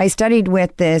I studied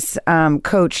with this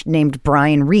coach named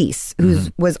Brian Reese, who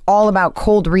was all about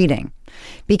cold reading.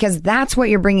 Because that's what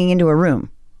you're bringing into a room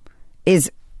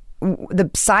is the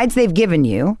sides they've given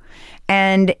you.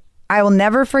 And I will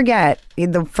never forget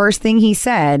the first thing he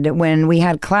said when we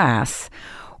had class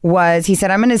was he said,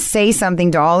 I'm going to say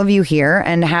something to all of you here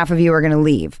and half of you are going to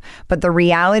leave. But the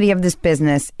reality of this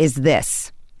business is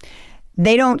this.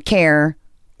 They don't care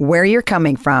where you're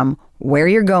coming from, where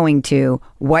you're going to,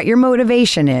 what your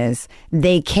motivation is.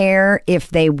 They care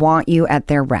if they want you at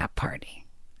their wrap party.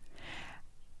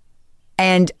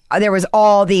 And there was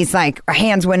all these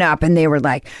hands went up and they were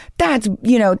like, that's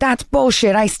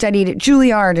bullshit. I studied at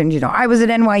Juilliard and, I was at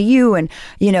NYU and,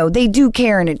 they do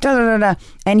care and it da da da da.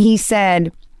 And he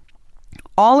said,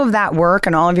 all of that work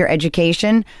and all of your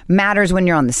education matters when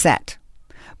you're on the set.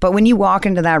 But when you walk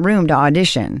into that room to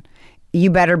audition,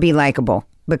 you better be likable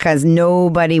because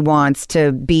nobody wants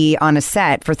to be on a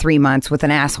set for 3 months with an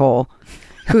asshole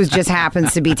who just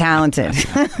happens to be talented.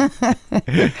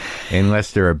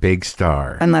 Unless they're a big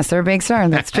star. Unless they're a big star,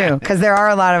 that's true. Because there are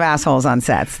a lot of assholes on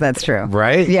sets, that's true.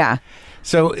 Right? Yeah.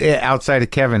 So outside of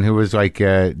Kevin, who was like,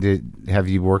 have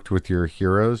you worked with your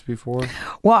heroes before?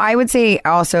 Well, I would say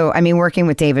also, working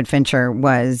with David Fincher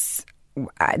was...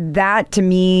 that to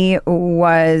me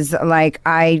was like,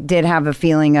 I did have a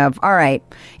feeling of, all right,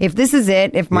 if this is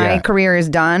it, if my career is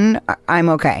done, I'm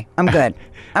okay. I'm good.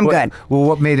 I'm good. Well,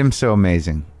 what made him so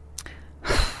amazing?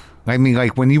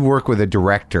 When you work with a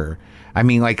director,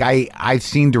 I've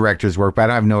seen directors work, but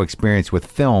I have no experience with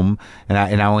film, and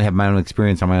I only have my own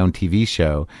experience on my own TV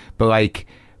show. But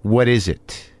what is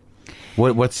it?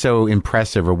 What's so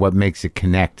impressive, or what makes it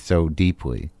connect so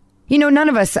deeply? None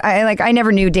of us, I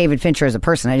never knew David Fincher as a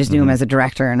person. I just knew him as a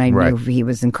director, and I knew he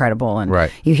was incredible. And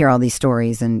you hear all these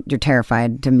stories, and you're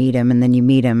terrified to meet him, and then you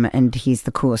meet him, and he's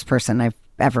the coolest person I've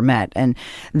ever met. And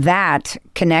that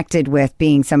connected with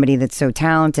being somebody that's so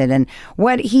talented. And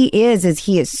what he is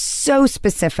he is so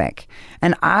specific.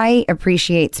 And I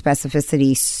appreciate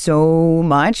specificity so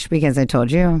much because I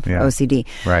told you, OCD.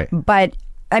 Right. But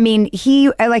I mean,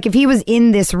 if he was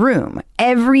in this room,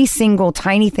 every single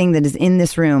tiny thing that is in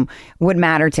this room would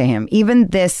matter to him. Even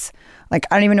this, I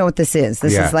don't even know what this is.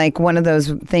 This is like one of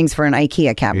those things for an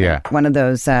IKEA cabinet. Yeah. One of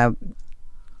those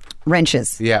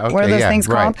wrenches. Yeah. Okay, what are those things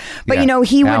called? But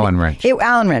he would. Allen wrench.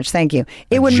 Allen wrench. Thank you.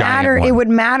 It would matter. One. It would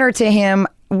matter to him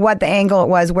what the angle it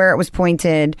was, where it was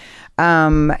pointed.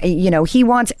 He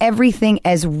wants everything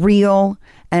as real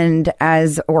and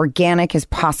as organic as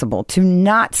possible, to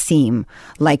not seem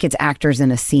like it's actors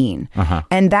in a scene.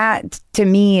 And that, to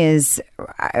me, is,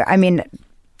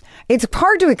 it's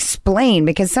hard to explain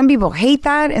because some people hate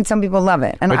that and some people love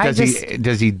it. And but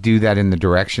does he do that in the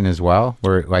direction as well?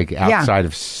 Or outside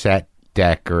of set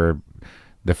deck or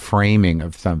the framing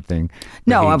of something?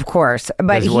 No, of course.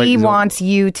 But he wants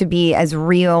you to be as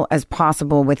real as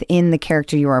possible within the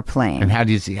character you are playing. And how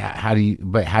do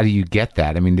you get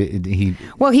that? I mean,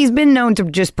 Well, he's been known to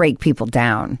just break people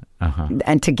down.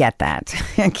 And to get that,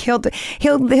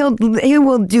 he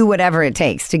will do whatever it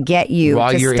takes to get you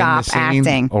while to you're stop in the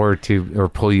scene, acting or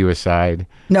pull you aside.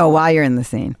 No, while you're in the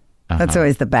scene. That's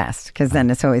always the best because then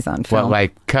it's always on film. Well,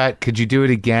 cut. Could you do it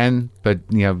again? But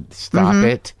stop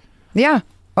it. Yeah.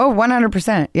 Oh,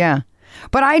 100%. Yeah.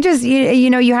 But I just,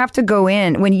 you have to go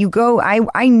in. When you go,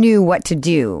 I knew what to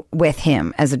do with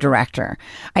him as a director.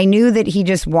 I knew that he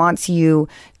just wants you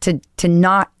to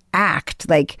not act,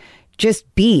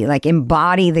 just be,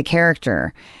 embody the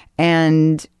character.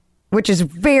 And which is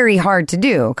very hard to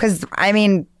do because,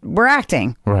 we're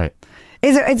acting. Right.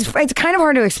 It's kind of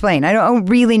hard to explain. I don't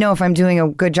really know if I'm doing a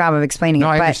good job of explaining it.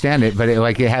 No, I understand it, but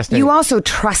it has to. You also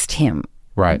trust him.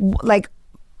 Right.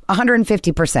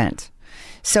 150%.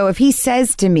 So if he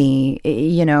says to me,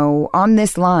 on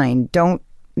this line, don't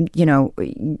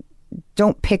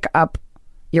pick up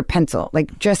your pencil.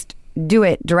 Just do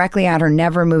it directly at her.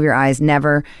 Never move your eyes.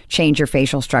 Never change your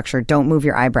facial structure. Don't move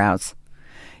your eyebrows.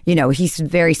 He's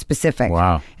very specific.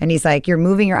 Wow. And he's like, you're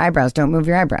moving your eyebrows. Don't move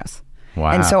your eyebrows.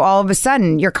 Wow. And so all of a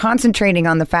sudden, you're concentrating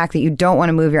on the fact that you don't want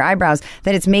to move your eyebrows,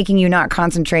 that it's making you not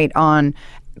concentrate on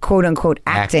quote unquote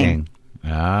acting.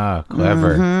 Ah,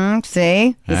 clever.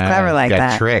 See? He's clever like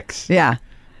that. Tricks. Yeah.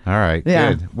 All right,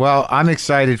 good. Well, I'm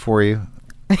excited for you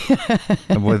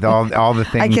with all the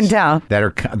things I can tell that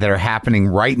are happening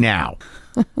right now.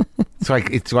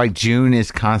 It's like June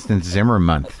is Constance Zimmer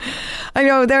month. I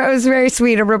know, that was very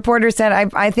sweet. A reporter said,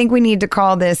 "I think we need to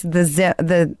call this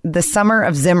the summer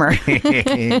of Zimmer."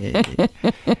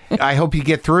 I hope you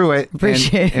get through it.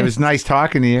 Appreciate it. It was nice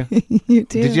talking to you. You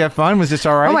too. Did you have fun? Was this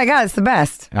all right? Oh my God, it's the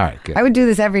best. All right, good. I would do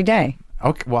this every day.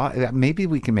 Okay, well, maybe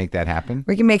we can make that happen.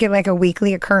 We can make it like a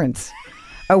weekly occurrence.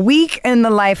 A week in the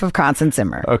life of Constance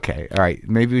Zimmer. Okay, all right.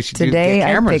 Maybe we should Today get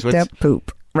cameras. I picked up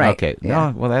poop. Right. Okay.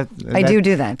 Yeah. No, well, I do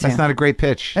that too. That's not a great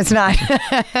pitch. It's not.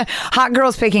 Hot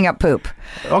girls picking up poop.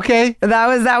 Okay. That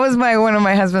was one of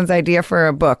my husband's idea for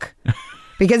a book.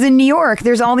 Because in New York,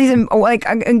 there's all these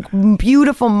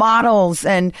beautiful models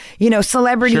and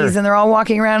celebrities, Sure. and they're all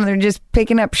walking around and they're just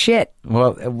picking up shit.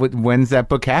 Well, when's that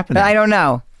book happening? I don't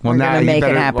know. Well, We're now gonna make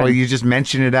it happen. Well, you just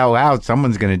mentioned it out loud.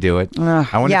 Someone's going to do it.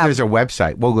 I wonder if there's a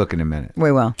website. We'll look in a minute.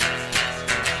 We will.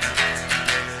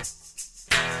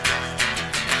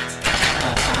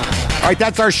 All right,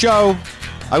 that's our show.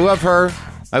 I love her.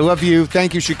 I love you.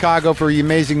 Thank you, Chicago, for the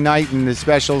amazing night and the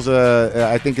specials.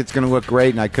 I think it's going to look great,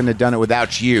 and I couldn't have done it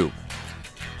without you.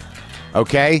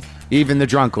 Okay? Even the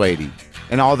drunk lady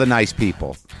and all the nice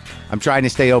people. I'm trying to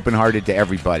stay open-hearted to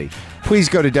everybody. Please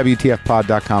go to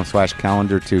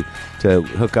WTFpod.com/calendar to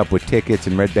hook up with tickets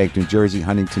in Red Bank, New Jersey,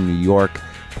 Huntington, New York,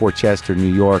 Port Chester,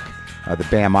 New York, the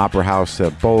BAM Opera House,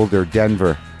 Boulder,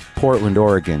 Denver, Portland,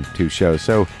 Oregon, 2 shows.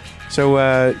 So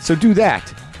do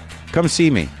that. Come see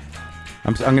me.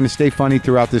 I'm going to stay funny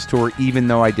throughout this tour, even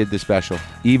though I did the special,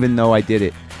 even though I did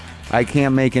it. I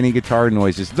can't make any guitar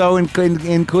noises. Though in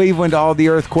Cleveland, all the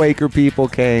Earthquaker people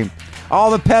came. All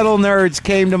the pedal nerds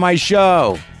came to my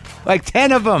show. Like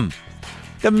 10 of them.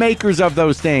 The makers of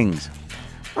those things.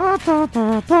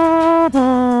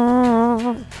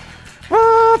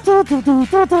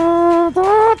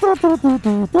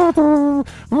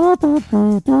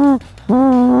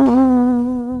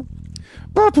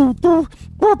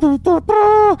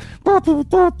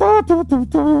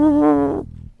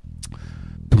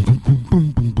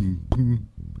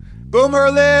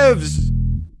 Boomer lives.